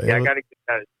 Yeah. I got to get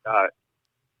that shot.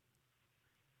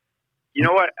 You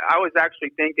know what? I was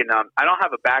actually thinking, I don't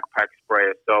have a backpack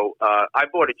sprayer, so I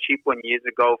bought a cheap one years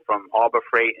ago from Harbor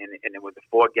Freight, and it was a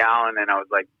 4 gallon, and I was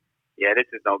like, yeah, this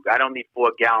is no good. I don't need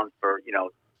 4 gallons for,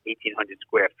 1,800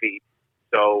 square feet.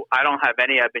 So I don't have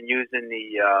any. I've been using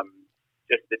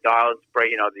just the dial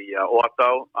spray, the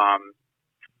Ortho,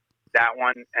 that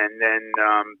one. And then,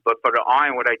 but for the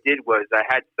iron, what I did was I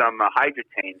had some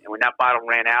Hydratane, and when that bottle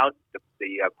ran out,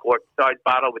 the quart-size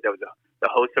bottle, there was the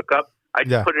hose hookup, I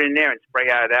just put it in there and spray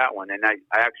out of that one. And I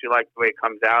actually like the way it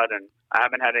comes out, and I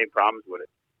haven't had any problems with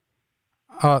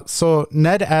it. So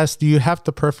Ned asked, do you have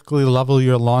to perfectly level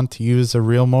your lawn to use a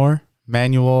reel mower,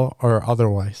 manual or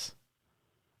otherwise?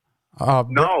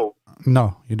 No.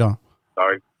 No, you don't.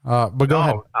 Sorry. But go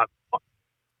ahead.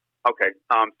 Okay.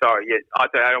 Sorry. Yeah,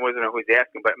 I wasn't know who's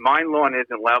asking, but my lawn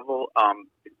isn't level.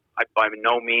 By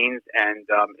no means. And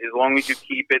as long as you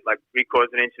keep it like 3/4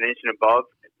 inch, an inch and above,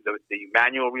 the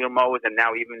manual reel mowers and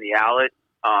now even the outlet,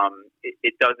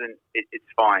 it doesn't. It's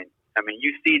fine. I mean,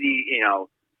 you see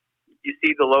you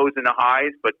see the lows and the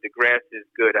highs, but the grass is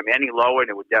good. I mean, any lower, and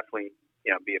it would definitely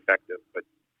be effective, but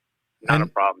not a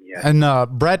problem yet.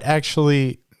 And Brett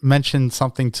actually mentioned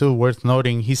something too worth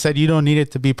noting. He said you don't need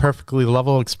it to be perfectly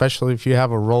level, especially if you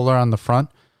have a roller on the front,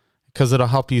 because it'll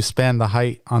help you span the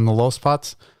height on the low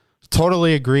spots.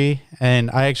 Totally agree, and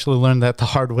I actually learned that the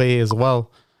hard way as well,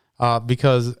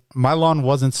 because my lawn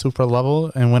wasn't super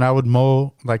level, and when I would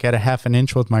mow like at a 1/2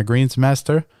 inch with my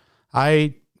Greensmaster,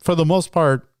 for the most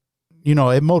part,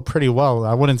 it mowed pretty well.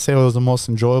 I wouldn't say it was the most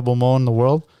enjoyable mow in the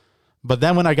world, but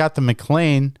then when I got the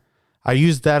McLean, I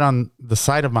used that on the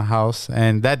side of my house,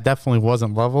 and that definitely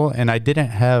wasn't level, and I didn't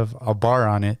have a bar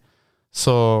on it,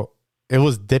 so it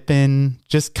was dipping,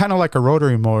 just kind of like a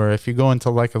rotary mower. If you go into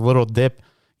like a little dip,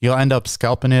 you'll end up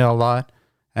scalping it a lot,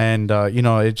 and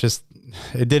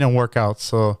it didn't work out.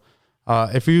 So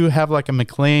if you have like a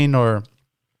McLean or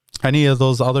any of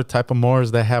those other type of mowers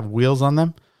that have wheels on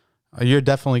them, you're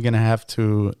definitely going to have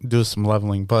to do some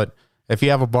leveling. But if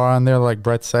you have a bar on there, like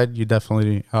Brett said, you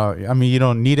definitely, you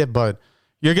don't need it, but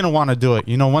you're going to want to do it.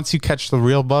 Once you catch the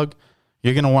real bug,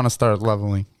 you're going to want to start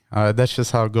leveling. That's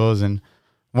just how it goes. And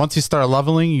once you start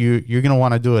leveling, you're going to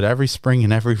want to do it every spring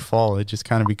and every fall. It just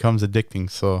kind of becomes addicting.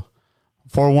 So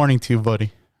forewarning to you,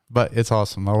 buddy, but it's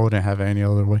awesome. I wouldn't have it any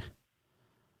other way.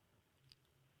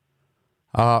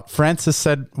 Francis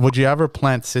said, would you ever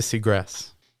plant sissy grass?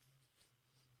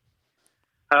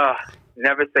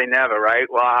 Never say never, right?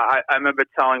 Well, I remember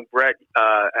telling Brett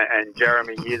and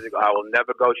Jeremy years ago, I will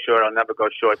never go short. I'll never go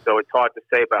short. So it's hard to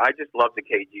say, but I just love the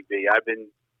KGB. I've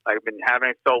been having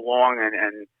it so long,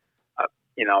 and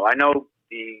I know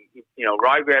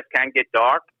ryegrass can get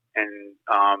dark, and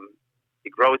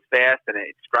it grows fast and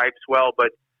it stripes well,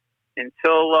 but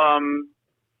until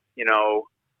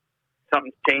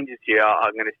something changes here,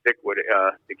 I'm going to stick with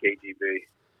the KGB.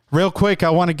 Real quick, I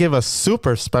want to give a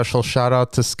super special shout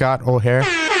out to Scott O'Hare.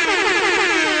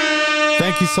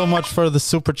 Thank you so much for the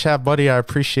super chat, buddy. I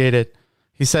appreciate it.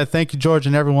 He said, thank you, George,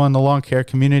 and everyone in the lawn care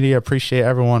community. I appreciate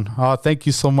everyone. Thank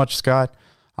you so much, Scott.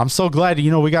 I'm so glad,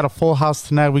 we got a full house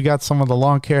tonight. We got some of the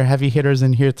lawn care heavy hitters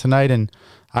in here tonight, and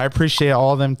I appreciate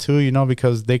all of them too,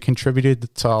 because they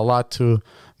contributed to a lot to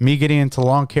me getting into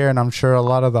lawn care, and I'm sure a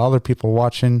lot of the other people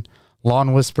watching,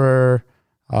 Lawn Whisperer,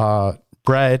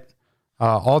 Brett,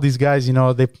 all these guys,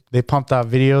 they pumped out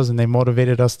videos and they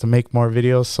motivated us to make more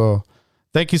videos. So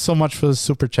thank you so much for the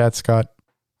super chat, Scott.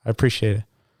 I appreciate it.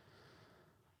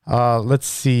 Let's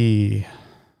see.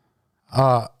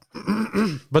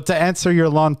 But to answer your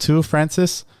lawn too,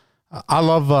 Francis, I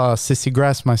love sissy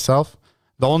grass myself.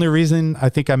 The only reason, I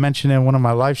think I mentioned in one of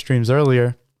my live streams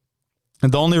earlier,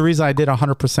 and the only reason I did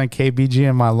 100% KBG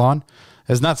in my lawn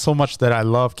is not so much that I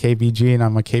love KBG and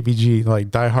I'm a KBG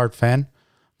like diehard fan,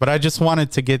 but I just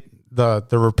wanted to get the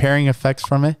repairing effects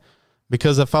from it,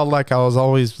 because I felt like I was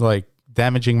always like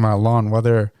damaging my lawn,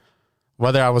 whether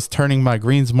I was turning my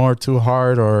greens more too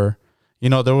hard or,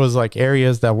 there was like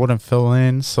areas that wouldn't fill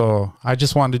in. So I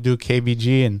just wanted to do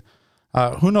KBG, and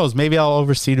who knows, maybe I'll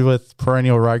overseed with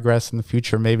perennial ryegrass in the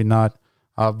future. Maybe not.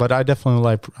 But I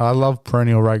definitely I love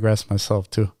perennial ryegrass myself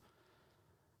too.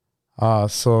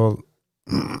 So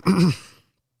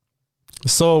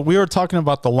we were talking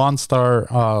about the Lawn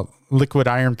Star liquid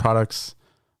iron products.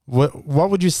 What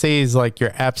would you say is like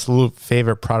your absolute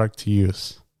favorite product to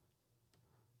use?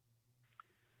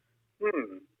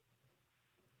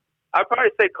 I'd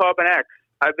probably say Carbon X.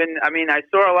 I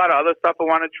saw a lot of other stuff I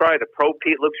want to try. The Pro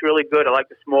Pete looks really good. I like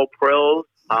the small prills.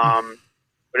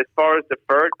 But as far as the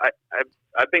FERT,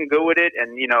 I've been good with it.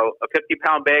 And, a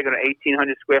 50-pound bag on an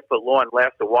 1,800 square foot lawn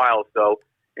lasts a while. So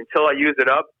until I use it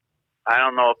up, I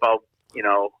don't know if I'll,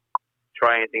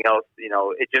 try anything else.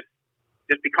 It just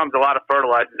becomes a lot of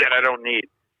fertilizer that I don't need.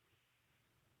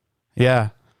 Yeah.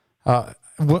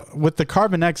 With the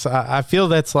Carbon X, I feel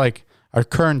that's like our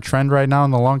current trend right now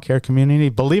in the lawn care community.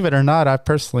 Believe it or not, I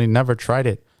personally never tried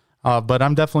it. But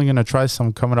I'm definitely going to try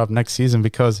some coming up next season,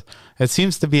 because it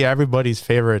seems to be everybody's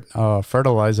favorite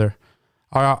fertilizer.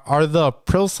 Are the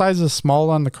prill sizes small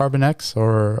on the Carbon X,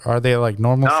 or are they like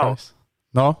normal size?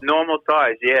 No? Normal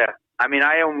size, yeah. I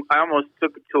almost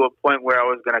took it to a point where I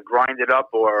was going to grind it up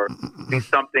or do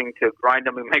something to grind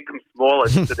them and make them smaller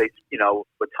so they,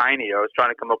 were tiny. I was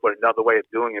trying to come up with another way of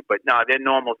doing it. But no, they're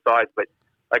normal size. But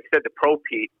like I said, the Pro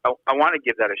Pete, I want to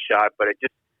give that a shot, but it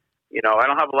just, I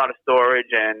don't have a lot of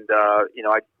storage, and,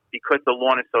 because the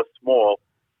lawn is so small,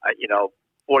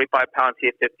 45 pounds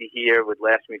here, 50 here would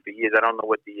last me for years. I don't know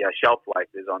what the shelf life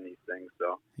is on these things.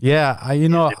 So yeah,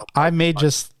 I may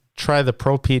just try the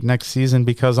Pro Pete next season,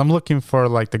 because I'm looking for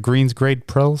like the greens grade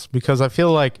prills, because I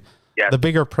feel like the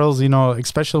bigger prills,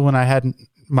 especially when I had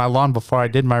my lawn before I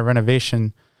did my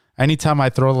renovation, anytime I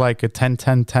throw like a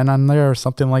 10-10-10 on there or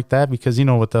something like that, because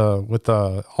with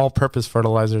the all-purpose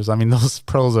fertilizers, those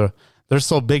prills they're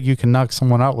so big you can knock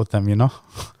someone out with them.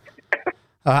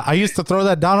 I used to throw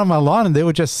that down on my lawn and they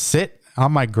would just sit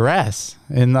on my grass,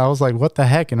 and I was like, what the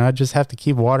heck? And I just have to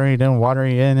keep watering it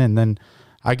in, and then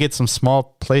I get some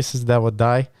small places that would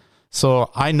die. So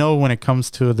I know when it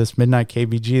comes to this Midnight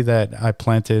KBG that I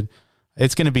planted,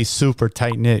 it's going to be super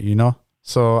tight knit,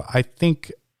 So I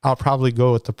think I'll probably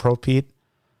go with the Pro Pete,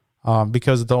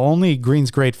 because the only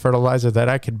greens grade fertilizer that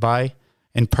I could buy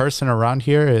in person around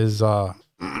here is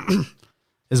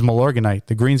Milorganite,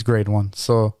 the greens grade one.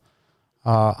 So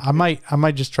I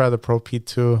might just try the Pro Pete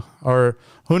too, or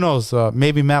who knows?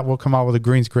 Maybe Matt will come out with a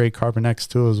greens grade Carbon X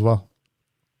too as well.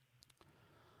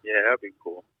 Yeah, that'd be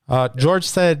cool. George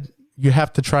said you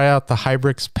have to try out the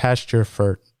Hybrix pasture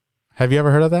FERT. Have you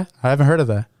ever heard of that? I haven't heard of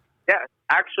that. Yeah,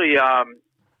 actually,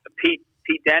 Pete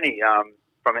Denny on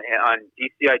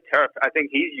DCI Turf, I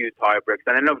think he's used Hybrix,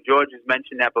 and I know George has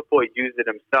mentioned that before. He's used it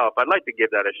himself. I'd like to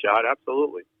give that a shot.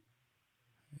 Absolutely.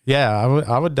 Yeah,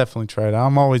 I would definitely try it.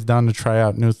 I'm always down to try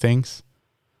out new things.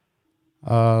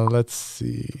 Let's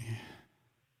see.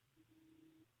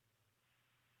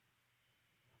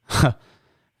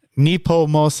 Nepo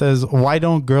Mo says, why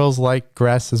don't girls like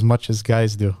grass as much as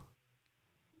guys do?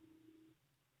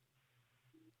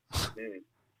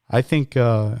 I think,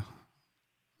 I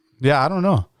don't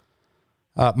know.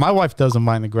 My wife doesn't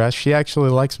mind the grass. She actually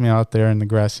likes me out there in the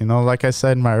grass. Like I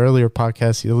said in my earlier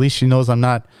podcast, at least she knows I'm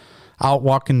not out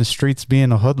walking the streets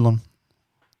being a hoodlum.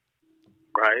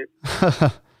 Right.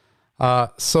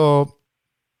 So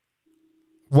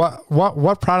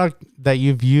what product that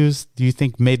you've used do you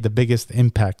think made the biggest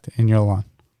impact in your lawn?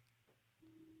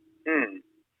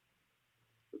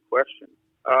 Good question.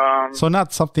 So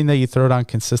not something that you throw down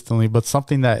consistently, but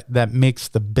something that makes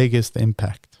the biggest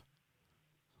impact.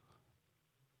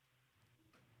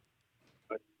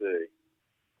 Let's see.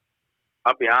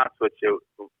 I'll be honest with you.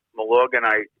 Malog and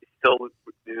I still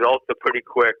results are pretty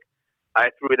quick. I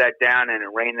threw that down and it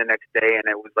rained the next day and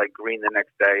it was like green the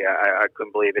next day. I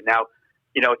couldn't believe it. Now,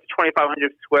 it's a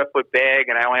 2,500 square foot bag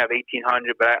and I only have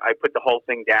 1,800, but I put the whole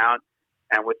thing down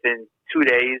and within 2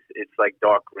 days it's like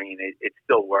dark green. It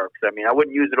still works. I mean, I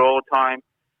wouldn't use it all the time,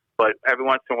 but every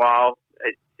once in a while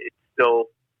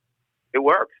it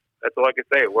works. That's all I can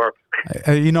say. It works.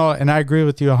 And I agree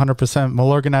with you 100%.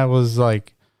 Malorganite was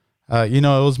like, it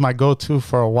was my go-to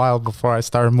for a while before I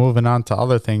started moving on to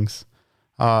other things.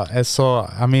 And so,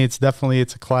 I mean,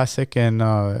 it's a classic, and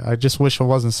I just wish it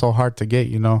wasn't so hard to get,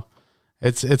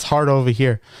 It's hard over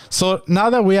here. So now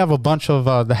that we have a bunch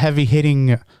of the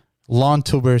heavy-hitting lawn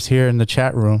tubers here in the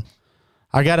chat room,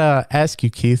 I got to ask you,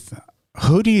 Keith,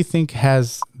 who do you think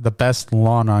has the best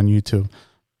lawn on YouTube?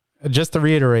 Just to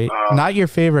reiterate, not your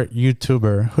favorite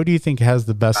YouTuber. Who do you think has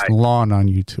the best lawn on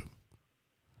YouTube?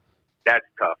 That's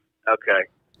tough. Okay.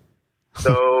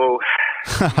 So...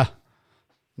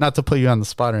 Not to put you on the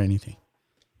spot or anything.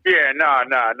 Yeah, no,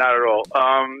 not at all.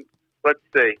 Let's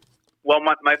see. Well,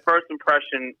 my first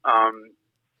impression,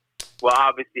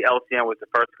 obviously LCN was the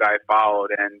first guy I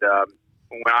followed, and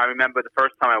when I remember the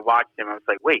first time I watched him, I was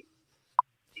like, wait,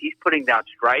 he's putting down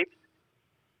stripes?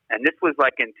 And this was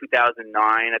like in 2009.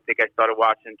 I think I started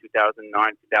watching in 2009,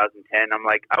 2010. I'm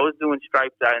like, I was doing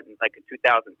stripes in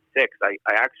 2006. I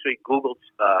actually Googled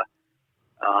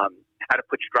how to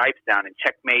put stripes down, and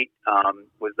Checkmate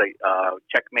was like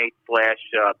Checkmate /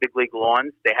 Big League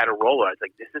Lawns. They had a roller. I was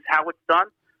like, this is how it's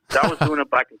done? So I was doing it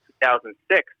back in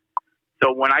 2006.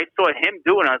 So when I saw him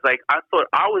doing it, I was like, I thought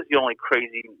I was the only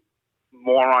crazy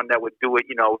moron that would do it,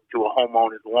 to a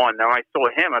homeowner's lawn. Now I saw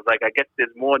him, I was like, I guess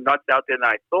there's more nuts out there than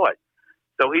I thought.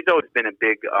 So he's always been a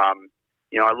big, I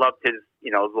loved his,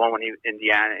 lawn when he was in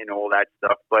Indiana and all that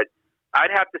stuff. But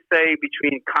I'd have to say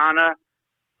between Connor,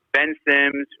 Ben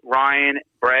Sims, Ryan,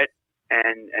 Brett,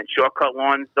 and Shortcut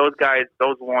Lawns, those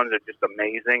lawns are just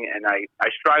amazing, and I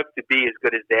strive to be as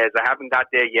good as theirs. I haven't got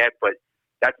there yet, but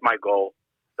that's my goal.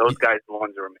 Those guys'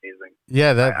 lawns are amazing.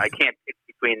 Yeah, I can't pick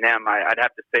between them. I'd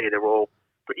have to say they're all,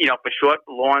 for short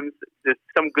lawns, there's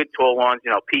some good tall lawns,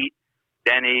 Pete,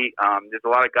 Denny, there's a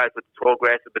lot of guys with tall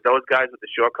grasses, but those guys with the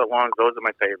Shortcut Lawns, those are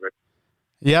my favorites.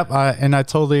 Yep, and I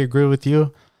totally agree with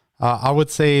you. I would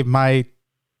say my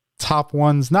top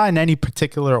ones, not in any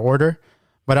particular order,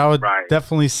 but I would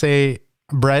definitely say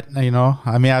Brett.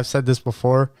 I mean, I've said this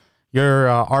before. Your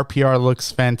RPR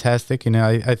looks fantastic, and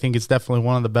I think it's definitely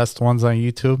one of the best ones on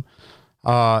YouTube.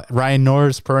 Ryan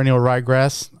Norris, perennial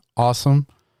ryegrass, awesome.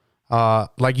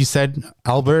 Like you said,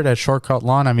 Albert at Shortcut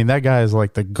Lawn. I mean, that guy is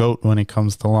like the GOAT when it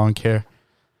comes to lawn care.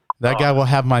 That guy will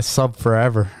have my sub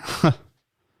forever.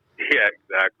 Yeah,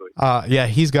 exactly. Yeah,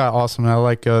 he's got awesome. I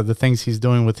like the things he's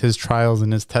doing with his trials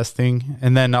and his testing.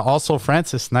 And then also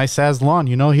Francis, Nice As Lawn.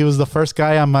 He was the first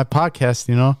guy on my podcast,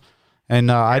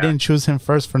 and I didn't choose him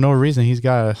first for no reason. He's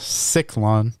got a sick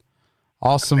lawn.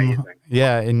 Awesome. Amazing.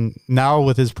 Yeah, and now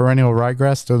with his perennial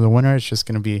ryegrass through the winter, it's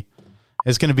going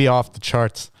to be off the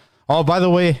charts. Oh, by the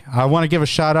way, I want to give a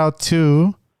shout out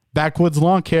to Backwoods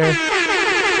Lawn Care.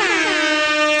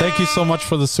 Thank you so much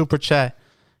for the super chat.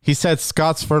 He said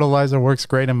Scott's fertilizer works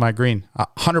great in my green.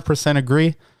 100%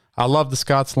 agree. I love the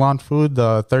Scott's Lawn Food,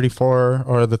 the 34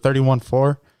 or the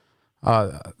 31.4,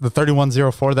 the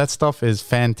 3104. That stuff is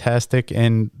fantastic,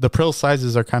 and the prill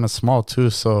sizes are kind of small too,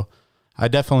 so I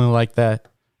definitely like that.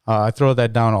 I throw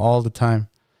that down all the time.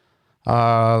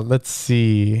 Let's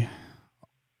see.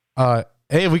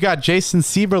 Hey, we got Jason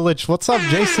Sieberlich. What's up,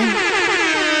 Jason?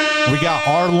 We got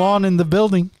our lawn in the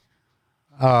building.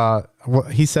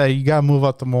 He said you gotta move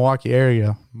up the Milwaukee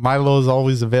area. Milo is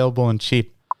always available and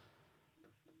cheap.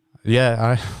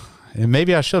 Yeah, and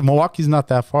maybe I should. Milwaukee's not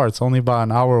that far. It's only about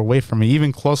an hour away from me,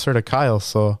 even closer to Kyle.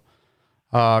 So,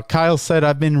 Kyle said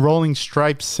I've been rolling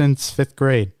stripes since 5th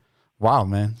grade. Wow,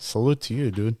 man! Salute to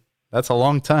you, dude. That's a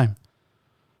long time.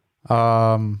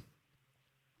 I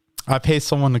pay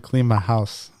someone to clean my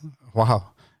house.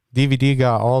 Wow, DVD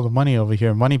got all the money over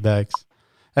here. Money bags.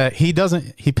 He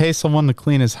pays someone to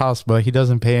clean his house, but he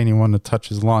doesn't pay anyone to touch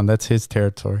his lawn. That's his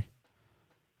territory.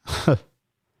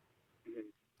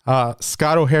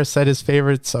 Scott O'Hare said his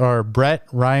favorites are Brett,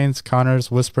 Ryan's, Connor's,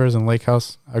 Whispers, and Lake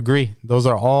House. Agree. Those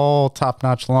are all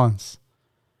top-notch lawns.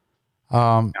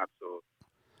 Absolutely.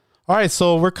 All right,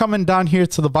 so we're coming down here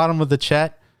to the bottom of the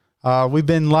chat. We've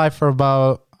been live for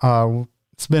about,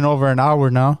 it's been over an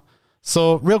hour now.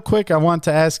 So real quick, I want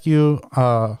to ask you,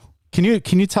 can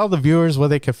you tell the viewers where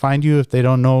they can find you if they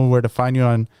don't know where to find you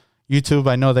on YouTube?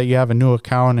 I know that you have a new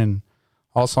account and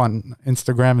also on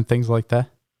Instagram and things like that.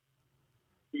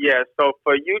 Yeah, so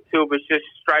for YouTube, it's just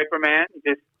Striperman.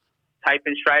 Just type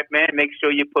in Striperman. Make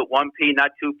sure you put one P,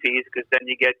 not two P's, because then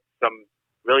you get some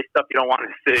really stuff you don't want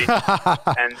to see.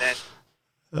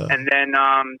 and then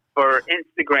for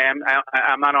Instagram,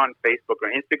 I'm not on Facebook or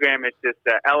Instagram. It's just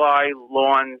Li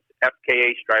Lawns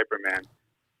FKA Striperman,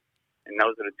 and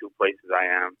those are the two places I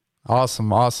am.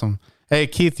 Awesome. Hey,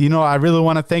 Keith, I really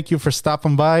want to thank you for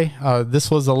stopping by. This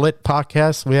was a lit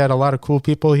podcast. We had a lot of cool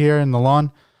people here in the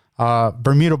lawn.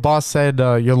 Bermuda Boss said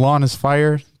your lawn is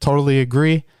fire. Totally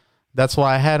agree. That's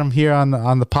why I had him here on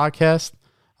the podcast.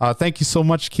 Thank you so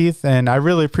much, Keith, and I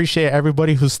really appreciate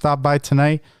everybody who stopped by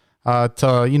tonight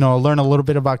to learn a little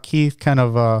bit about Keith, kind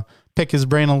of pick his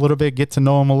brain a little bit, get to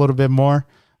know him a little bit more.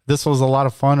 This was a lot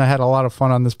of fun. I had a lot of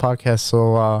fun on this podcast.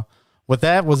 So with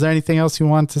that, was there anything else you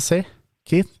wanted to say,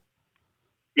 Keith?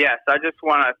 Yes, I just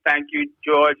want to thank you,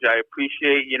 George. I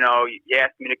appreciate, you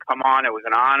asked me to come on. It was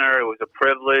an honor. It was a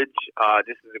privilege.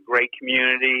 This is a great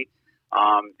community.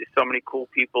 There's so many cool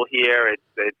people here.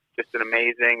 It's just an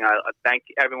amazing. I thank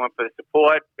everyone for the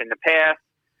support in the past,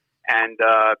 and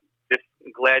just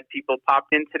glad people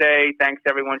popped in today. Thanks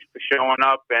everyone for showing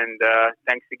up, and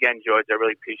thanks again, George. I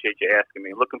really appreciate you asking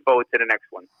me. Looking forward to the next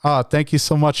one. Thank you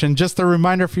so much. And just a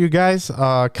reminder for you guys,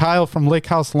 Kyle from Lake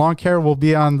House Lawn Care will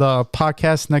be on the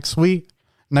podcast next week.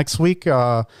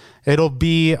 It'll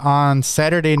be on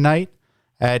Saturday night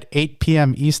at 8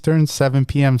 p.m. Eastern, 7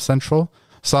 p.m. Central.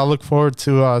 So I look forward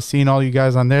to seeing all you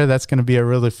guys on there. That's going to be a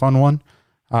really fun one.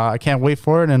 I can't wait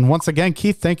for it. And once again,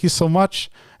 Keith, thank you so much.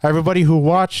 Everybody who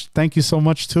watched, thank you so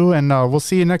much too. And we'll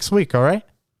see you next week. All right?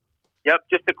 Yep.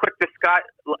 Just a quick to Scott.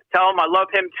 Tell him I love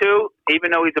him too,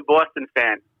 even though he's a Boston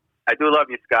fan. I do love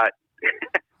you, Scott.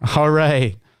 All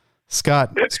right.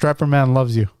 Scott, Striperman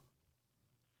loves you.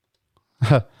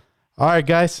 All right,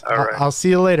 guys. All right. I'll see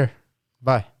you later.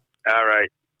 Bye. All right.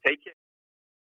 Take care.